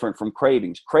it's different from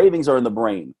cravings. Cravings are in the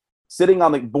brain. Sitting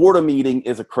on the boredom eating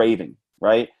is a craving,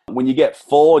 right? When you get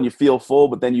full and you feel full,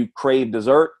 but then you crave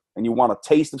dessert and you want a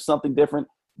taste of something different,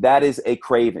 that is a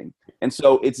craving. And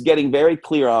so it's getting very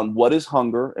clear on what is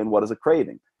hunger and what is a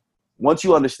craving. Once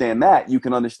you understand that, you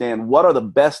can understand what are the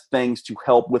best things to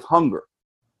help with hunger.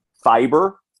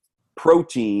 Fiber,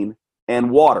 protein,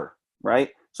 and water, right?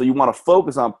 So you want to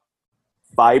focus on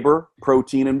fiber,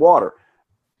 protein, and water.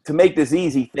 To make this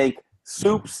easy, think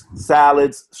soups,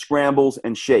 salads, scrambles,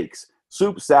 and shakes.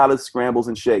 Soup, salads, scrambles,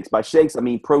 and shakes. By shakes, I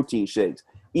mean protein shakes.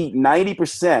 Eat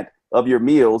 90% of your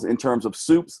meals in terms of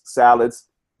soups, salads,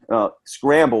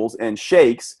 scrambles, and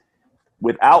shakes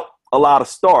without a lot of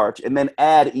starch, and then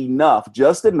add enough,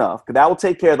 just enough, because that will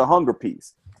take care of the hunger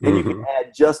piece. Then you can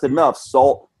add just enough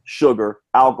salt, sugar,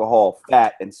 alcohol,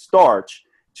 fat, and starch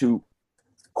to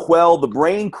quell the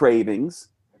brain cravings,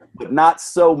 but not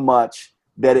so much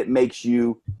that it makes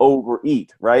you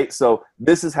overeat, right? So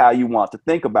this is how you want to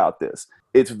think about this.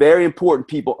 It's very important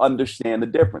people understand the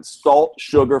difference. Salt,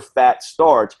 sugar, fat,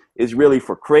 starch is really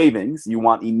for cravings. You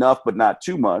want enough, but not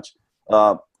too much.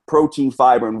 Protein,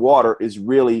 fiber, and water is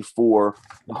really for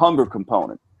the hunger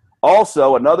component.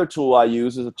 Also, another tool I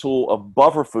use is a tool of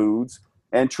buffer foods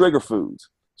and trigger foods.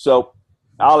 So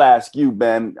I'll ask you,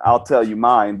 Ben, I'll tell you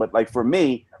mine. But like for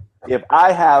me, if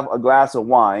I have a glass of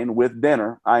wine with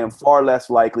dinner, I am far less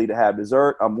likely to have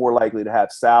dessert. I'm more likely to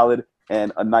have salad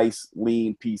and a nice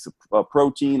lean piece of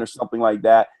protein or something like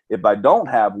that. If I don't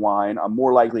have wine, I'm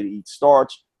more likely to eat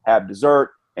starch, have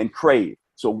dessert, and crave.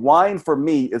 So wine for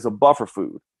me is a buffer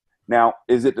food. Now,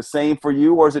 is it the same for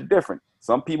you or is it different?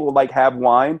 Some people have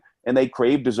wine and they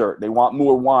crave dessert. They want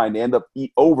more wine. They end up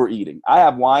overeating. I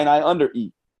have wine, I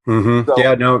undereat. So,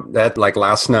 yeah, no, that like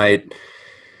last night,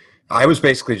 I was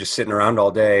basically just sitting around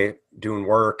all day doing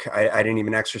work. I didn't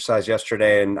even exercise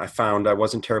yesterday, and I found I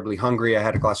wasn't terribly hungry. I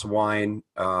had a glass of wine.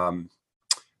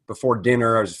 Before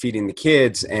dinner, I was feeding the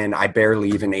kids, and I barely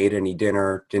even ate any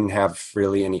dinner, didn't have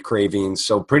really any cravings.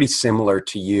 So pretty similar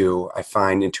to you, I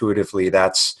find intuitively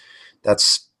that's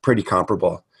pretty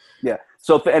comparable. Yeah.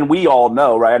 So, and we all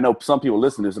know, right? I know some people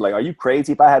listening to this are like, are you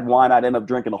crazy? If I had wine, I'd end up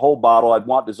drinking a whole bottle. I'd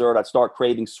want dessert. I'd start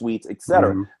craving sweets,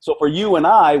 etc. So for you and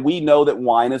I, we know that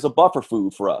wine is a buffer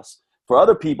food for us. For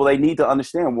other people, they need to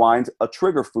understand wine's a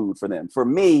trigger food for them. For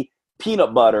me,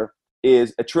 peanut butter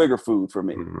is a trigger food for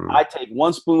me. I take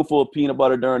 1 spoonful of peanut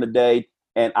butter during the day.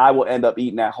 and I will end up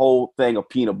eating that whole thing of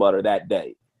peanut butter that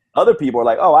day. Other people are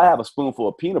like, oh, I have a spoonful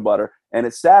of peanut butter and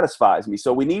it satisfies me.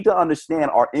 So we need to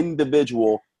understand our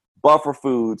individual buffer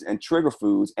foods and trigger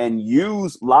foods and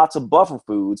use lots of buffer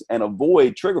foods and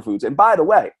avoid trigger foods. And by the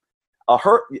way,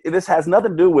 this has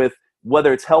nothing to do with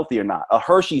whether it's healthy or not. A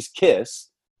Hershey's Kiss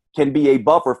can be a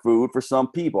buffer food for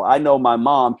some people. I know my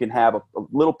mom can have a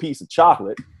little piece of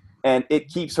chocolate and it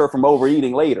keeps her from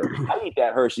overeating later. I eat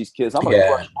that Hershey's Kiss, I'm going to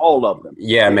crush all of them.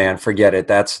 Yeah, man, forget it.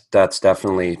 That's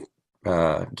definitely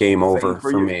game over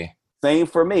for me. Same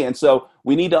for me. And so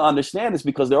we need to understand this,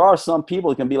 because there are some people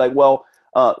who can be like, well,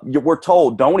 we're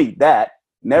told don't eat that,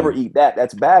 never eat that,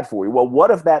 that's bad for you. Well,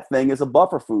 what if that thing is a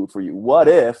buffer food for you? What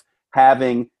if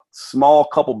having small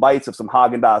couple bites of some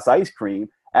Haagen-Dazs ice cream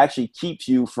actually keeps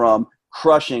you from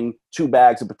crushing 2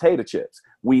 bags of potato chips?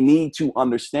 We need to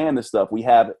understand this stuff. We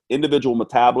have individual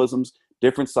metabolisms,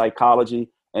 different psychology,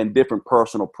 and different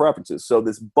personal preferences. So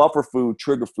this buffer food,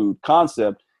 trigger food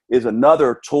concept is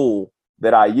another tool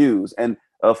that I use. And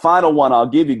a final one I'll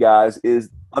give you guys is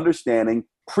understanding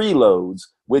preloads,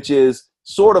 which is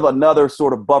sort of another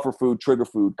sort of buffer food, trigger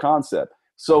food concept.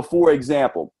 So for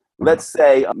example, let's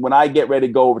say when I get ready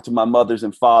to go over to my mother's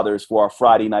and father's for our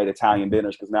Friday night Italian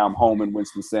dinners, because now I'm home in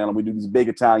Winston-Salem, we do these big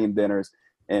Italian dinners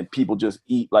and people just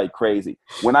eat like crazy.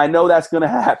 When I know that's going to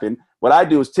happen, what I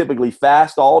do is typically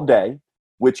fast all day,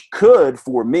 which could,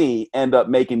 for me, end up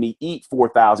making me eat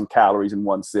 4,000 calories in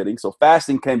one sitting. So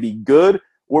fasting can be good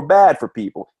or bad for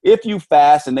people. If you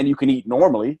fast and then you can eat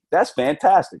normally, that's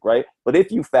fantastic, right? But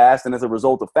if you fast and as a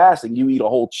result of fasting, you eat a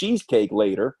whole cheesecake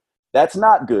later, that's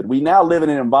not good. We now live in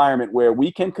an environment where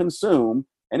we can consume,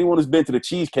 anyone who's been to the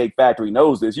Cheesecake Factory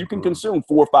knows this, you can consume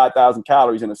 4,000 or 5,000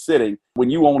 calories in a sitting when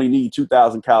you only need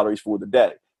 2,000 calories for the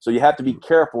day. So you have to be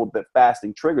careful that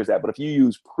fasting triggers that. But if you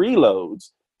use preloads,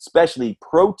 especially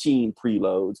protein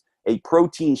preloads, a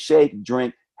protein shake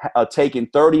drink taken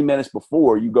 30 minutes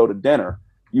before you go to dinner,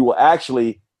 you will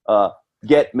actually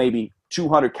get maybe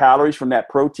 200 calories from that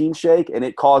protein shake, and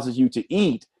it causes you to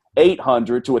eat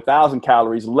 800 to 1,000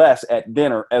 calories less at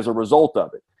dinner as a result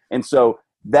of it. And so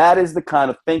that is the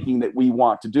kind of thinking that we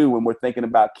want to do when we're thinking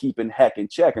about keeping heck in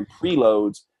check, and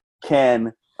preloads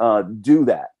can do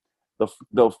that.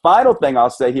 The final thing I'll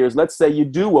say here is, let's say you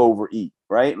do overeat,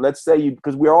 right? Let's say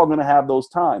because we're all going to have those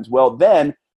times. Well,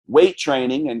 then weight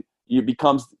training and it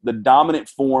becomes the dominant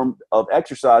form of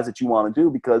exercise that you want to do,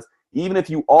 because even if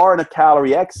you are in a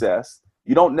calorie excess,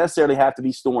 you don't necessarily have to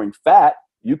be storing fat.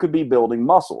 You could be building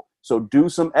muscle. So do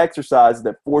some exercise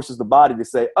that forces the body to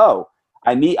say, oh,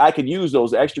 I could use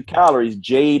those extra calories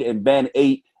Jade and Ben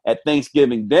ate at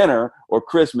Thanksgiving dinner or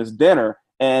Christmas dinner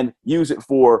and use it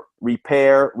for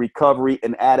repair, recovery,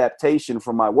 and adaptation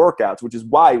from my workouts, which is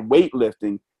why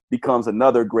weightlifting becomes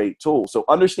another great tool. So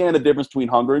understand the difference between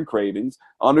hunger and cravings,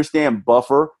 understand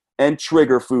buffer and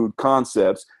trigger food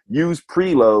concepts, use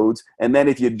preloads, and then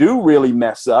if you do really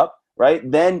mess up, right,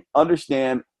 then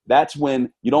understand that's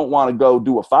when you don't want to go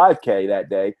do a 5K that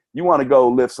day. You want to go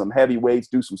lift some heavy weights,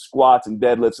 do some squats and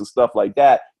deadlifts and stuff like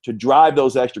that to drive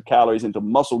those extra calories into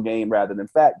muscle gain rather than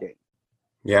fat gain.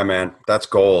 Yeah, man, that's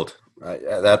gold.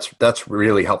 That's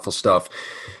really helpful stuff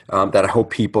that I hope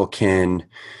people can,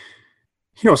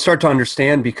 start to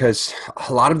understand, because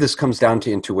a lot of this comes down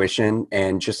to intuition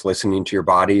and just listening to your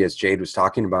body, as Jade was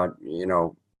talking about,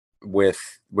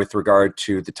 with regard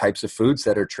to the types of foods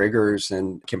that are triggers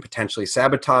and can potentially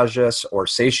sabotage us or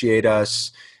satiate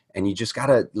us. And you just got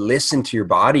to listen to your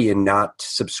body and not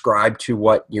subscribe to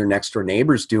what your next door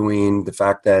neighbor's doing. The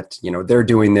fact that, they're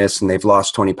doing this and they've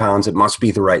lost 20 pounds, it must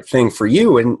be the right thing for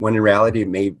you. And when in reality, it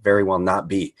may very well not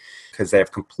be, because they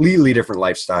have completely different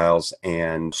lifestyles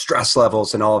and stress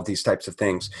levels and all of these types of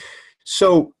things.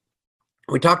 So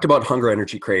we talked about hunger,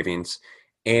 energy, cravings,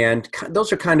 and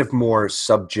those are kind of more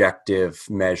subjective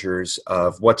measures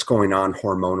of what's going on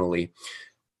hormonally.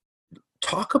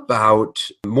 Talk about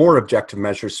more objective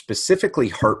measures, specifically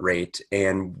heart rate,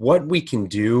 and what we can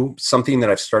do. Something that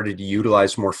I've started to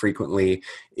utilize more frequently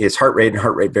is heart rate and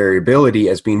heart rate variability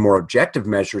as being more objective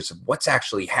measures of what's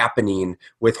actually happening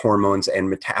with hormones and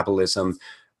metabolism.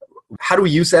 How do we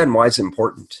use that, and why is it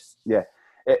important? Yeah,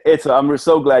 I'm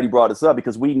so glad you brought this up,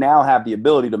 because we now have the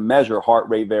ability to measure heart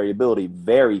rate variability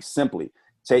very simply.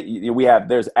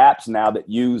 There's apps now that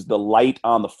use the light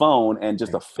on the phone and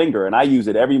just a finger, and I use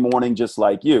it every morning just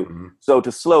like you. Mm-hmm. So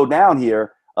to slow down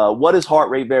here, what is heart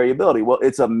rate variability? Well,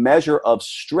 it's a measure of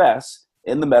stress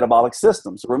in the metabolic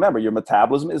system. So remember, your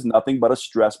metabolism is nothing but a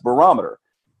stress barometer.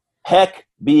 Heck,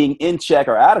 being in check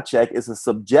or out of check is a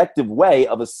subjective way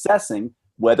of assessing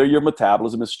whether your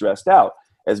metabolism is stressed out.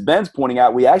 As Ben's pointing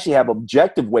out, we actually have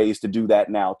objective ways to do that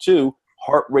now too.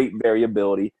 heart rate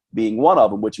variability being one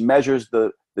of them, which measures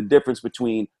the difference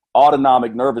between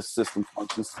autonomic nervous system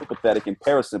functions, sympathetic and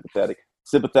parasympathetic,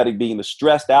 sympathetic being the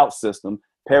stressed out system,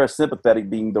 parasympathetic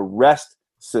being the rest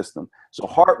system. So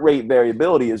heart rate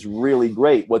variability is really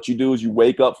great. What you do is you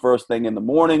wake up first thing in the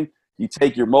morning, you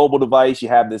take your mobile device, you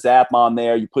have this app on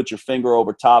there, you put your finger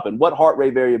over top, and what heart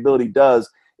rate variability does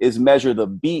is measure the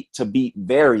beat to beat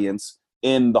variance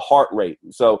in the heart rate.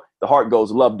 So the heart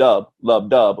goes love dub, love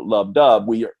dub, love dub.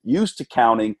 We are used to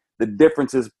counting the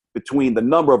differences between the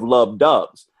number of love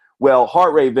dubs. Well,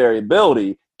 heart rate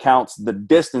variability counts the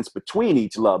distance between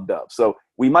each love dub. So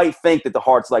we might think that the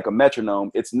heart's like a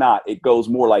metronome. It's not. It goes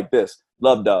more like this: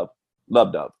 love dub,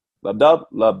 love dub, love dub,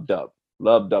 love dub,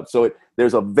 love dub. So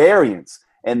there's a variance,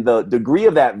 and the degree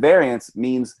of that variance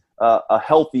means a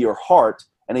healthier heart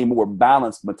and a more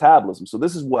balanced metabolism. So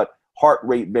this is what heart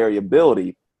rate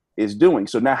variability is doing.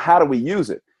 So now how do we use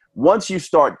it? Once you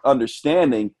start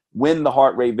understanding when the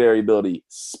heart rate variability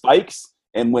spikes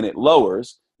and when it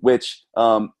lowers, which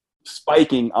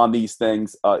spiking on these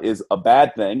things is a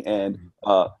bad thing, and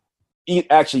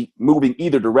actually moving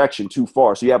either direction too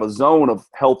far. So you have a zone of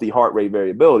healthy heart rate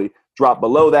variability. Drop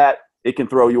below that, it can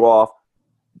throw you off.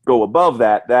 Go above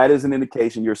that, that is an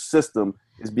indication your system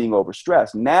is being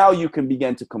overstressed. Now you can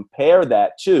begin to compare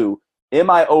that to,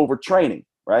 am I overtraining,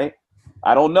 right?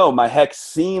 I don't know. My hex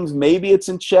seems, maybe it's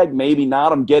in check, maybe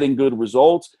not. I'm getting good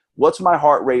results. What's my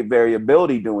heart rate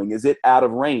variability doing? Is it out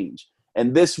of range?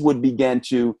 And this would begin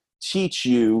to teach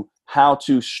you how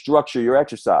to structure your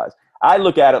exercise. I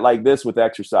look at it like this with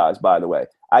exercise, by the way.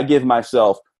 I give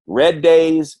myself red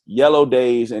days, yellow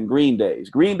days, and green days.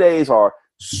 Green days are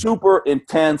super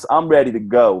intense. I'm ready to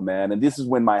go, man. And this is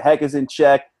when my heck is in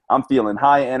check. I'm feeling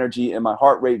high energy, and my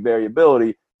heart rate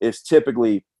variability is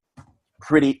typically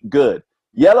pretty good.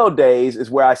 Yellow days is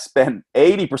where I spend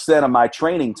 80% of my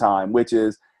training time, which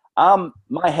is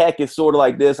my heck is sort of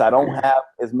like this. I don't have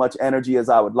as much energy as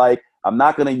I would like. I'm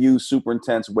not going to use super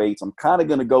intense weights. I'm kind of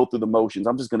going to go through the motions.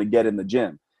 I'm just going to get in the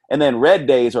gym. And then red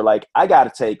days are like, I got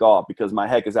to take off because my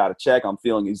heck is out of check. I'm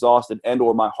feeling exhausted, and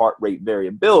or my heart rate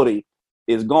variability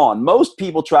is gone. Most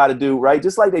people try to do, right,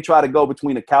 just like they try to go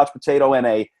between a couch potato and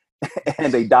a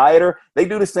dieter, they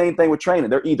do the same thing with training.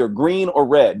 They're either green or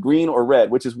red,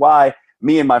 which is why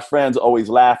me and my friends always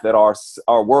laugh that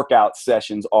our workout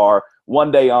sessions are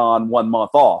 1 day on, 1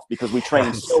 month off, because we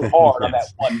train so hard on that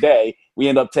one day, we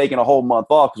end up taking a whole month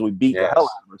off because we beat the hell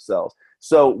out of ourselves.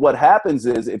 So what happens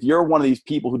is, if you're one of these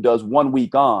people who does 1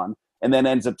 week on and then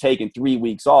ends up taking 3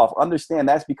 weeks off, understand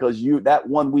that's because that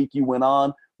 1 week you went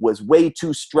on was way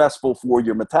too stressful for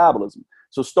your metabolism.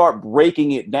 So start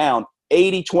breaking it down.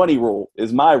 80-20 rule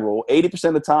is my rule. 80%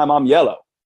 of the time I'm yellow.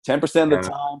 10% of the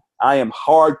time I am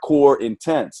hardcore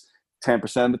intense.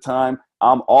 10% of the time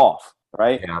I'm off,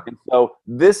 right? Yeah. And so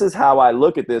this is how I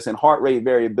look at this, and heart rate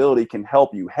variability can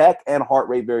help you. Heck and heart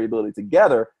rate variability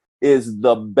together is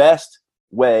the best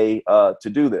way to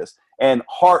do this. And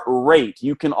heart rate,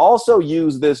 you can also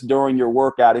use this during your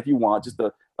workout if you want. Just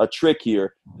a trick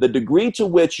here, the degree to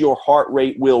which your heart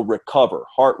rate will recover,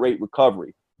 heart rate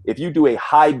recovery. If you do a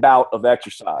high bout of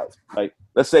exercise, right?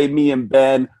 Let's say me and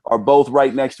Ben are both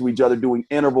right next to each other doing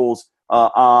intervals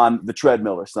on the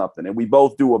treadmill or something, and we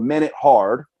both do a minute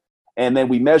hard, and then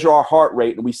we measure our heart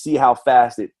rate and we see how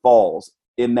fast it falls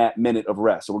in that minute of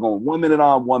rest. So we're going 1 minute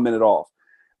on, 1 minute off.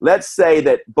 Let's say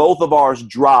that both of ours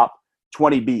drop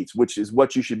 20 beats, which is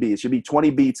what you should be. It should be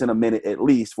 20 beats in a minute at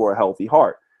least for a healthy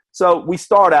heart. So we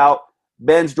start out,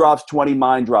 Ben's drops 20,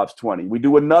 mine drops 20. We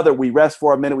do another, we rest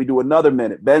for a minute, we do another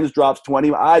minute. Ben's drops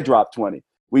 20, I drop 20.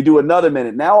 We do another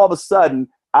minute. Now all of a sudden,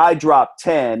 I drop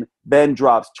 10, Ben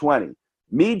drops 20.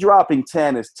 Me dropping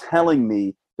 10 is telling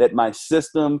me that my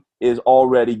system is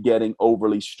already getting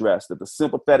overly stressed, that the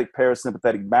sympathetic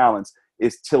parasympathetic balance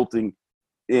is tilting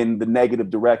in the negative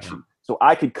direction. So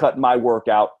I could cut my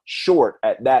workout short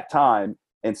at that time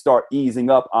and start easing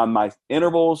up on my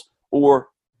intervals, or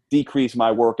decrease my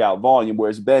workout volume,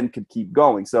 whereas Ben could keep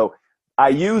going. So I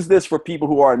use this for people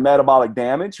who are in metabolic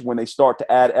damage. When they start to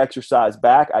add exercise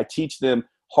back, I teach them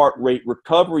heart rate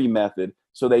recovery method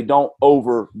so they don't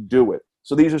overdo it.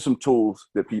 So these are some tools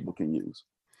that people can use.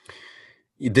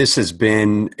 This has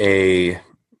been a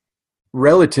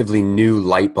relatively new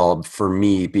light bulb for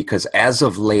me, because as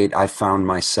of late, I found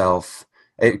myself,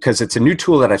 because it's a new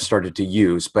tool that I've started to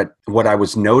use, but what I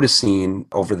was noticing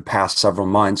over the past several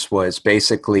months was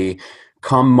basically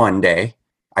come Monday,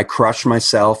 I crush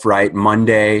myself, right?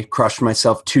 Monday, crush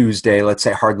myself. Tuesday, let's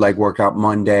say hard leg workout.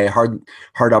 Monday, hard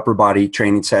upper body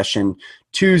training session.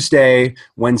 Tuesday,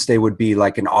 Wednesday would be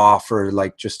like an off or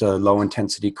like just a low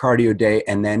intensity cardio day.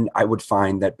 And then I would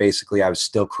find that basically I was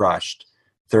still crushed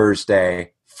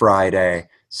Thursday, Friday,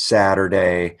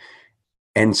 Saturday.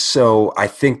 And so I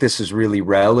think this is really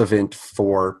relevant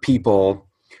for people,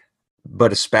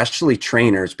 but especially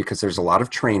trainers, because there's a lot of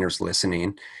trainers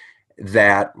listening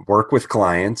that work with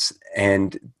clients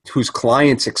and whose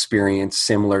clients experience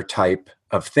similar type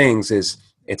of things. Is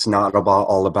it's not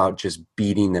all about just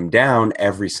beating them down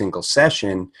every single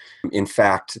session. In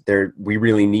fact, we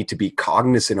really need to be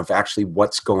cognizant of actually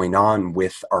what's going on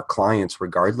with our clients,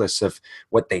 regardless of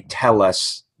what they tell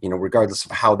us, regardless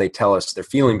of how they tell us they're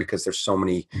feeling, because there's so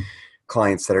many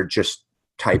clients that are just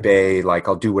type A, like,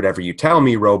 I'll do whatever you tell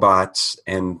me, robots,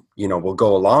 and we'll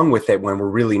go along with it when we're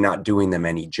really not doing them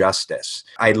any justice.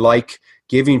 I like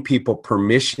giving people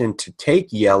permission to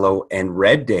take yellow and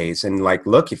red days, and like,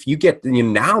 look, if you get,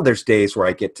 now there's days where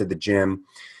I get to the gym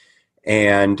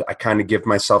and I kind of give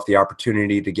myself the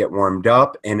opportunity to get warmed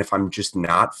up. And if I'm just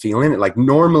not feeling it, like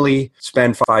normally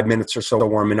spend 5 minutes or so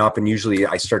warming up, and usually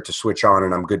I start to switch on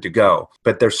and I'm good to go.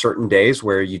 But there's certain days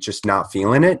where you're just not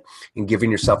feeling it, and giving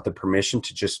yourself the permission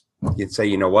to just say,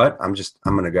 you know what, I'm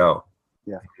going to go.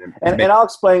 Yeah. And I'll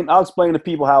explain to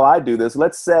people how I do this.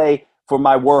 Let's say for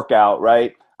my workout,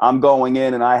 right, I'm going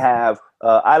in and I have,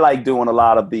 I like doing a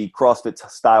lot of the CrossFit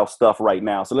style stuff right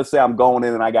now. So let's say I'm going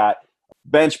in and I got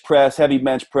bench press, heavy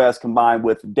bench press combined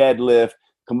with deadlift,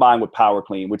 combined with power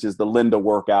clean, which is the Linda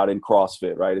workout in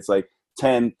CrossFit, right? It's like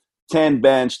 10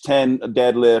 bench, 10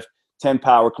 deadlift, 10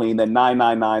 power clean, then 9,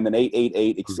 then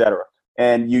 8, etc.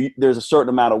 And there's a certain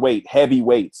amount of weight, heavy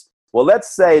weights. Well,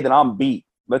 let's say that I'm beat.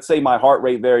 Let's say my heart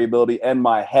rate variability and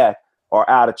my HEC are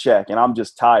out of check and I'm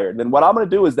just tired. Then what I'm going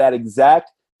to do is that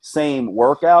exact same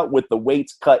workout with the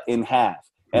weights cut in half.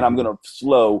 And I'm going to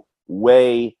slow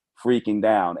way freaking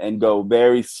down and go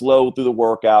very slow through the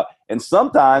workout. And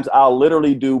sometimes I'll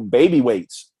literally do baby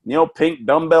weights, pink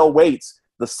dumbbell weights,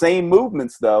 the same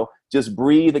movements though, just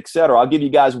breathe, etc. I'll give you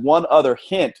guys one other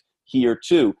hint here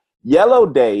too. Yellow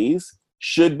days you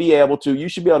should be able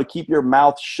to keep your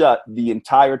mouth shut the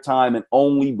entire time and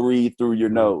only breathe through your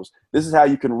nose. This is how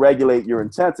you can regulate your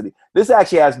intensity. This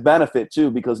actually has benefit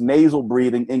too, because nasal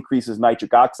breathing increases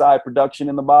nitric oxide production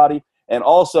in the body, and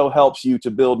also helps you to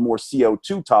build more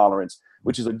CO2 tolerance,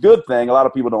 which is a good thing. A lot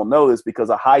of people don't know this, because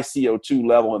a high CO2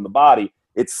 level in the body,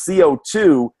 it's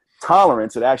CO2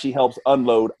 tolerance. It actually helps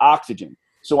unload oxygen.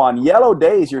 So on yellow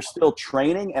days, you're still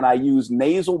training, and I use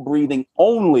nasal breathing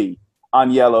only on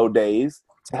yellow days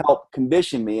to help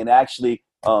condition me and actually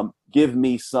give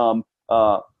me some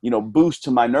boost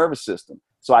to my nervous system.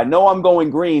 So I know I'm going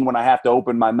green when I have to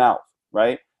open my mouth,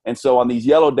 right? And so on these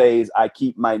yellow days, I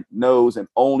keep my nose and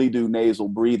only do nasal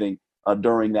breathing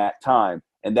during that time.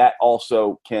 And that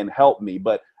also can help me.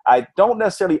 But I don't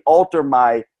necessarily alter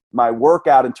my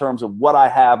workout in terms of what I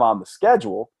have on the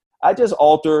schedule. I just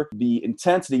alter the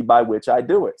intensity by which I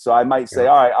do it. So I might say,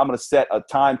 all right, I'm going to set a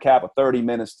time cap of 30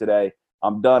 minutes today.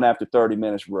 I'm done after 30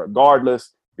 minutes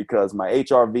regardless, because my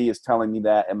HRV is telling me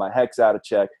that and my HEC's out of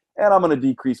check. And I'm going to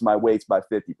decrease my weights by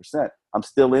 50%. I'm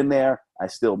still in there. I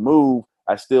still move.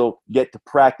 I still get to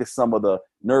practice some of the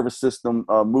nervous system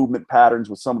movement patterns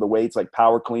with some of the weights like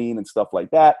power clean and stuff like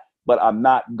that, but I'm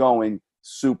not going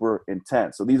super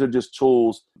intense. So these are just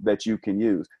tools that you can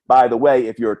use. By the way,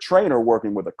 if you're a trainer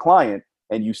working with a client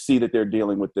and you see that they're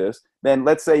dealing with this, then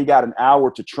let's say you got an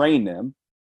hour to train them,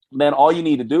 then all you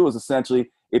need to do is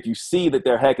essentially, if you see that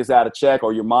their HEC is out of check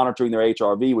or you're monitoring their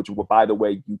HRV, which, by the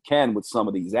way, you can with some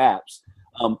of these apps,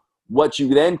 what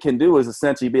you then can do is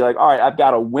essentially be like, all right, I've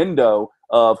got a window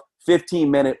of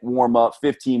 15-minute warm up,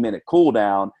 15-minute cool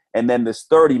down, and then this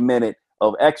 30-minute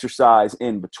of exercise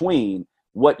in between.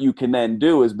 What you can then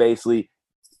do is basically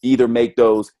either make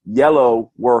those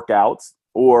yellow workouts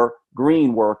or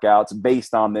green workouts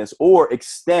based on this, or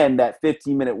extend that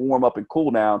 15-minute warm up and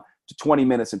cool down to 20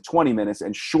 minutes and 20 minutes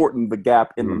and shorten the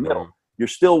gap in the middle. You're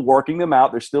still working them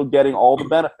out. They're still getting all the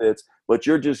benefits, but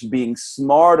you're just being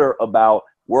smarter about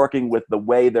working with the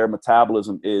way their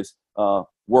metabolism is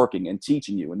working and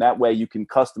teaching you. And that way you can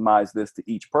customize this to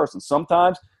each person.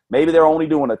 Sometimes maybe they're only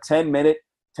doing a 10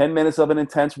 minutes of an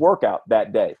intense workout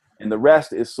that day. And the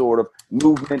rest is sort of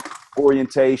movement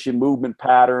orientation, movement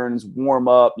patterns, warm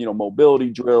up,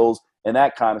 mobility drills, and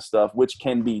that kind of stuff, which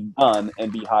can be done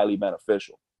and be highly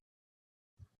beneficial.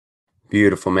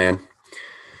 Beautiful, man.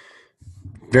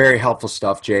 Very helpful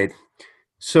stuff, Jade.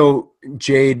 So,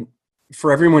 Jade,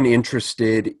 for everyone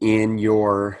interested in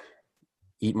your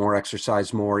eat more,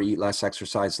 exercise more, eat less,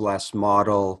 exercise less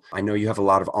model, I know you have a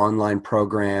lot of online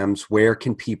programs. Where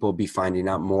can people be finding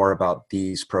out more about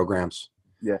these programs?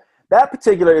 Yeah, that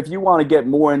particular, if you want to get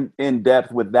more in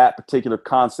depth with that particular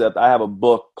concept, I have a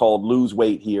book called Lose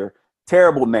Weight Here,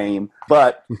 terrible name,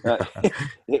 but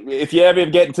if you ever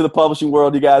get into the publishing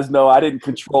world, you guys know I didn't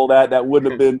control that. That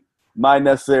wouldn't have been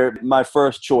my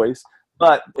first choice,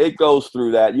 but it goes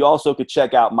through that. You also could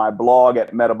check out my blog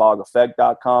at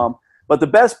metaboliceffect.com. But the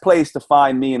best place to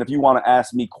find me, and if you want to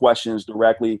ask me questions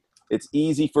directly, it's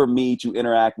easy for me to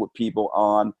interact with people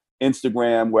on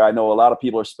Instagram, where I know a lot of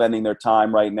people are spending their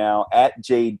time right now, at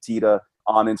Jade Teta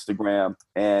on Instagram,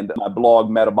 and my blog,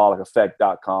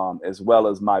 metaboliceffect.com, as well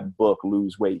as my book,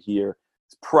 Lose Weight Here.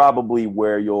 It's probably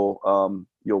where you'll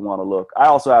want to look. I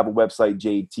also have a website,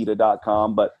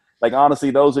 jadeteta.com, but like, honestly,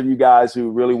 those of you guys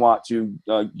who really want to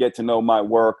get to know my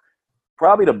work,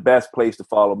 probably the best place to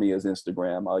follow me is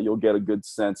Instagram. You'll get a good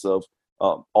sense of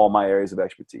all my areas of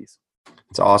expertise.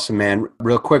 It's awesome, man.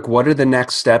 Real quick, what are the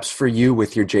next steps for you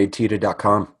with your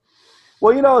jadeteta.com?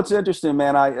 Well, it's interesting,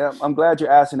 man. I'm glad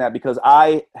you're asking that, because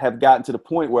I have gotten to the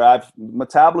point where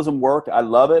metabolism work. I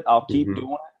love it. I'll keep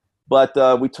doing it.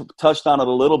 But we touched on it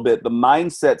a little bit. The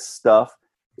mindset stuff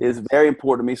is very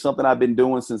important to me, something I've been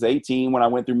doing since 18 when I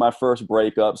went through my first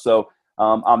breakup. So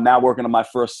I'm now working on my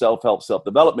first self-help,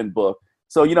 self-development book.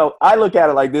 So, I look at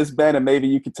it like this, Ben, and maybe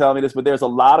you can tell me this, but there's a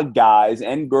lot of guys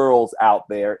and girls out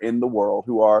there in the world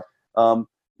who are,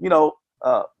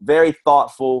 very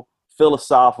thoughtful,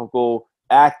 philosophical,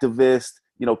 activist,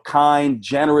 kind,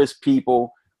 generous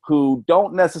people who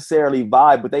don't necessarily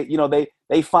vibe, but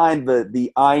they find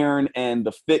the iron and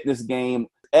the fitness game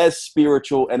as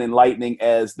spiritual and enlightening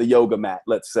as the yoga mat,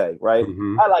 let's say, right?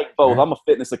 I like both. I'm a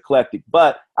fitness eclectic,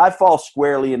 but I fall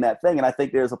squarely in that thing. And I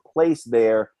think there's a place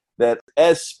there that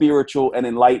as spiritual and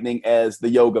enlightening as the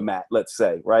yoga mat, let's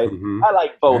say, right? I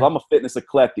like both. I'm a fitness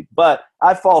eclectic, but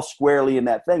I fall squarely in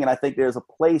that thing. And I think there's a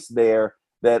place there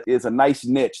that is a nice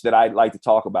niche that I'd like to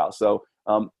talk about. So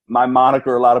my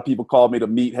moniker, a lot of people call me the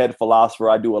meathead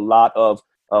philosopher. I do a lot of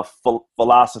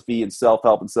philosophy and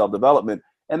self-help and self-development.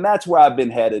 And that's where I've been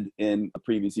headed in the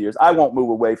previous years. I won't move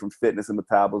away from fitness and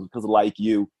metabolism because, like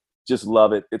you, just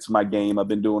love it. It's my game. I've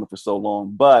been doing it for so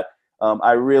long. But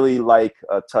I really like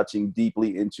touching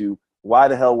deeply into why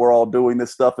the hell we're all doing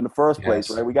this stuff in the first place,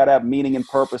 right? We got to have meaning and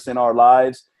purpose in our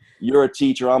lives. You're a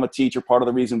teacher. I'm a teacher. Part of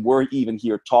the reason we're even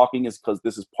here talking is because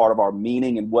this is part of our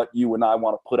meaning and what you and I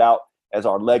want to put out as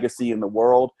our legacy in the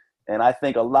world. And I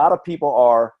think a lot of people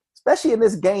are, especially in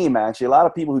this game, actually, a lot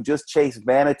of people who just chase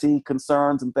vanity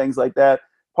concerns and things like that,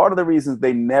 part of the reasons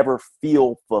they never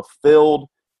feel fulfilled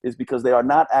is because they are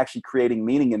not actually creating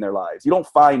meaning in their lives. You don't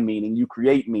find meaning, you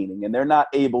create meaning, and they're not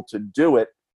able to do it.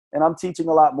 And I'm teaching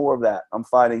a lot more of that. I'm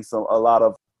finding a lot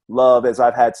of love as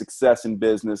I've had success in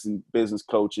business and business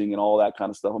coaching and all that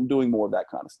kind of stuff. I'm doing more of that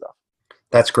kind of stuff.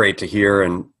 That's great to hear.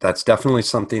 And that's definitely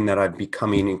something that I'm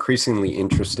becoming increasingly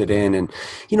interested in. And,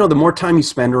 the more time you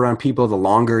spend around people, the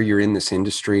longer you're in this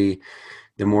industry,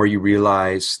 the more you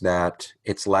realize that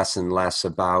it's less and less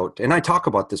about, and I talk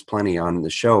about this plenty on the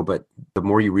show, but the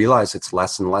more you realize it's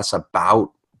less and less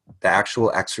about the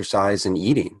actual exercise and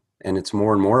eating. And it's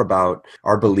more and more about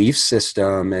our belief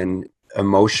system and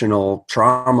emotional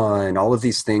trauma and all of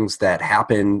these things that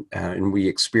happen and we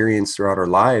experience throughout our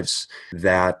lives.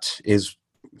 That is,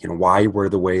 why we're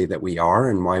the way that we are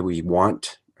and why we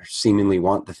seemingly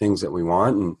want the things that we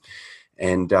want.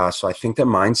 And so I think that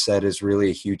mindset is really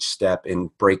a huge step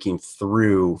in breaking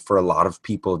through for a lot of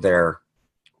people their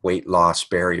weight loss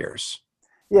barriers.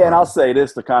 Yeah, and I'll say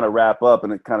this to kind of wrap up,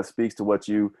 and it kind of speaks to what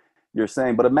you're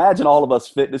saying. But imagine all of us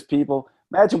fitness people.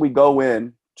 Imagine we go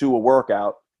in to a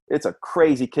workout. It's a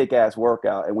crazy kick-ass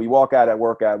workout. And we walk out of that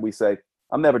workout and we say,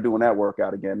 I'm never doing that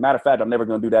workout again. Matter of fact, I'm never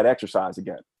going to do that exercise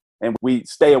again. And we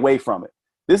stay away from it.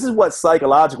 This is what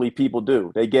psychologically people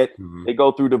do. They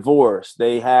go through divorce.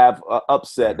 They have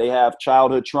upset. They have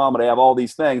childhood trauma. They have all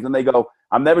these things. And they go,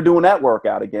 I'm never doing that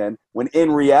workout again. When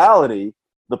in reality,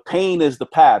 the pain is the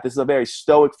path. This is a very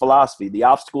stoic philosophy. The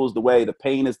obstacle is the way. The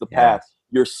pain is the path.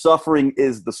 Your suffering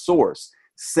is the source.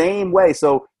 Same way.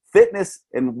 So fitness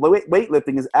and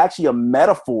weightlifting is actually a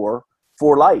metaphor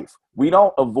for life. We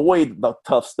don't avoid the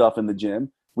tough stuff in the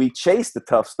gym. We chase the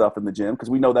tough stuff in the gym because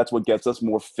we know that's what gets us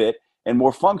more fit and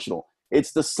more functional.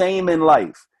 It's the same in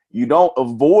life. You don't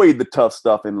avoid the tough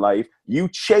stuff in life. You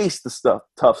chase the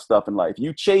tough stuff in life.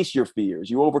 You chase your fears.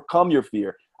 You overcome your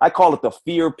fear. I call it the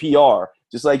fear PR.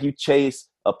 Just like you chase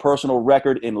a personal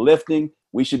record in lifting,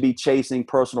 we should be chasing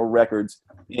personal records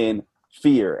in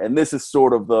fear. And this is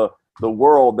sort of the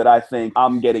world that I think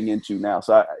I'm getting into now.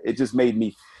 So it just made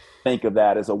me think of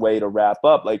that as a way to wrap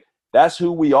up. Like, that's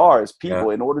who we are as people.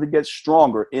 Yeah. In order to get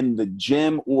stronger in the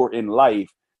gym or in life,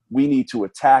 we need to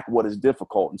attack what is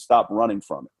difficult and stop running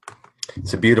from it.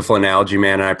 It's a beautiful analogy,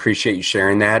 man. I appreciate you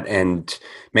sharing that. And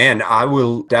man, I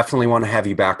will definitely want to have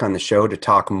you back on the show to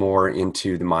talk more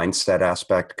into the mindset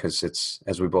aspect because it's,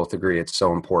 as we both agree, it's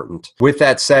so important. With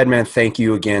that said, man, thank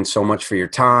you again so much for your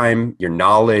time, your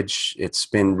knowledge. It's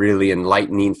been really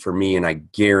enlightening for me, and I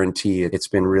guarantee it's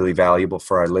been really valuable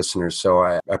for our listeners. So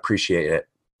I appreciate it.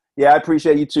 Yeah, I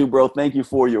appreciate you too, bro. Thank you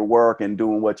for your work and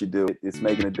doing what you do. It's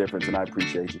making a difference, and I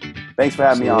appreciate you. Thanks for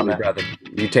having me on, man. Brother.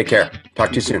 You take care. Talk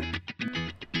to you soon.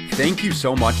 Thank you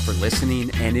so much for listening,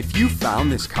 and if you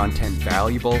found this content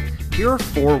valuable, here are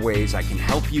 4 ways I can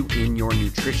help you in your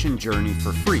nutrition journey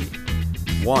for free.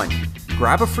 1.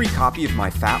 Grab a free copy of my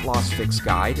Fat Loss Fix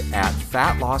Guide at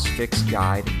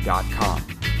fatlossfixguide.com.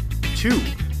 2.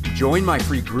 Join my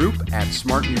free group at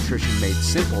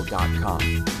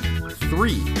smartnutritionmadesimple.com.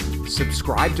 3.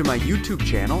 Subscribe to my YouTube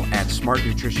channel at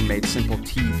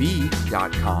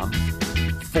smartnutritionmadesimpletv.com.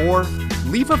 4.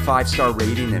 Leave a 5-star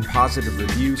rating and positive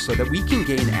review so that we can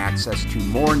gain access to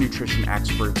more nutrition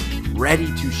experts ready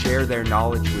to share their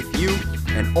knowledge with you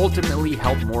and ultimately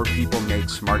help more people make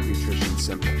smart nutrition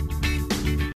simple.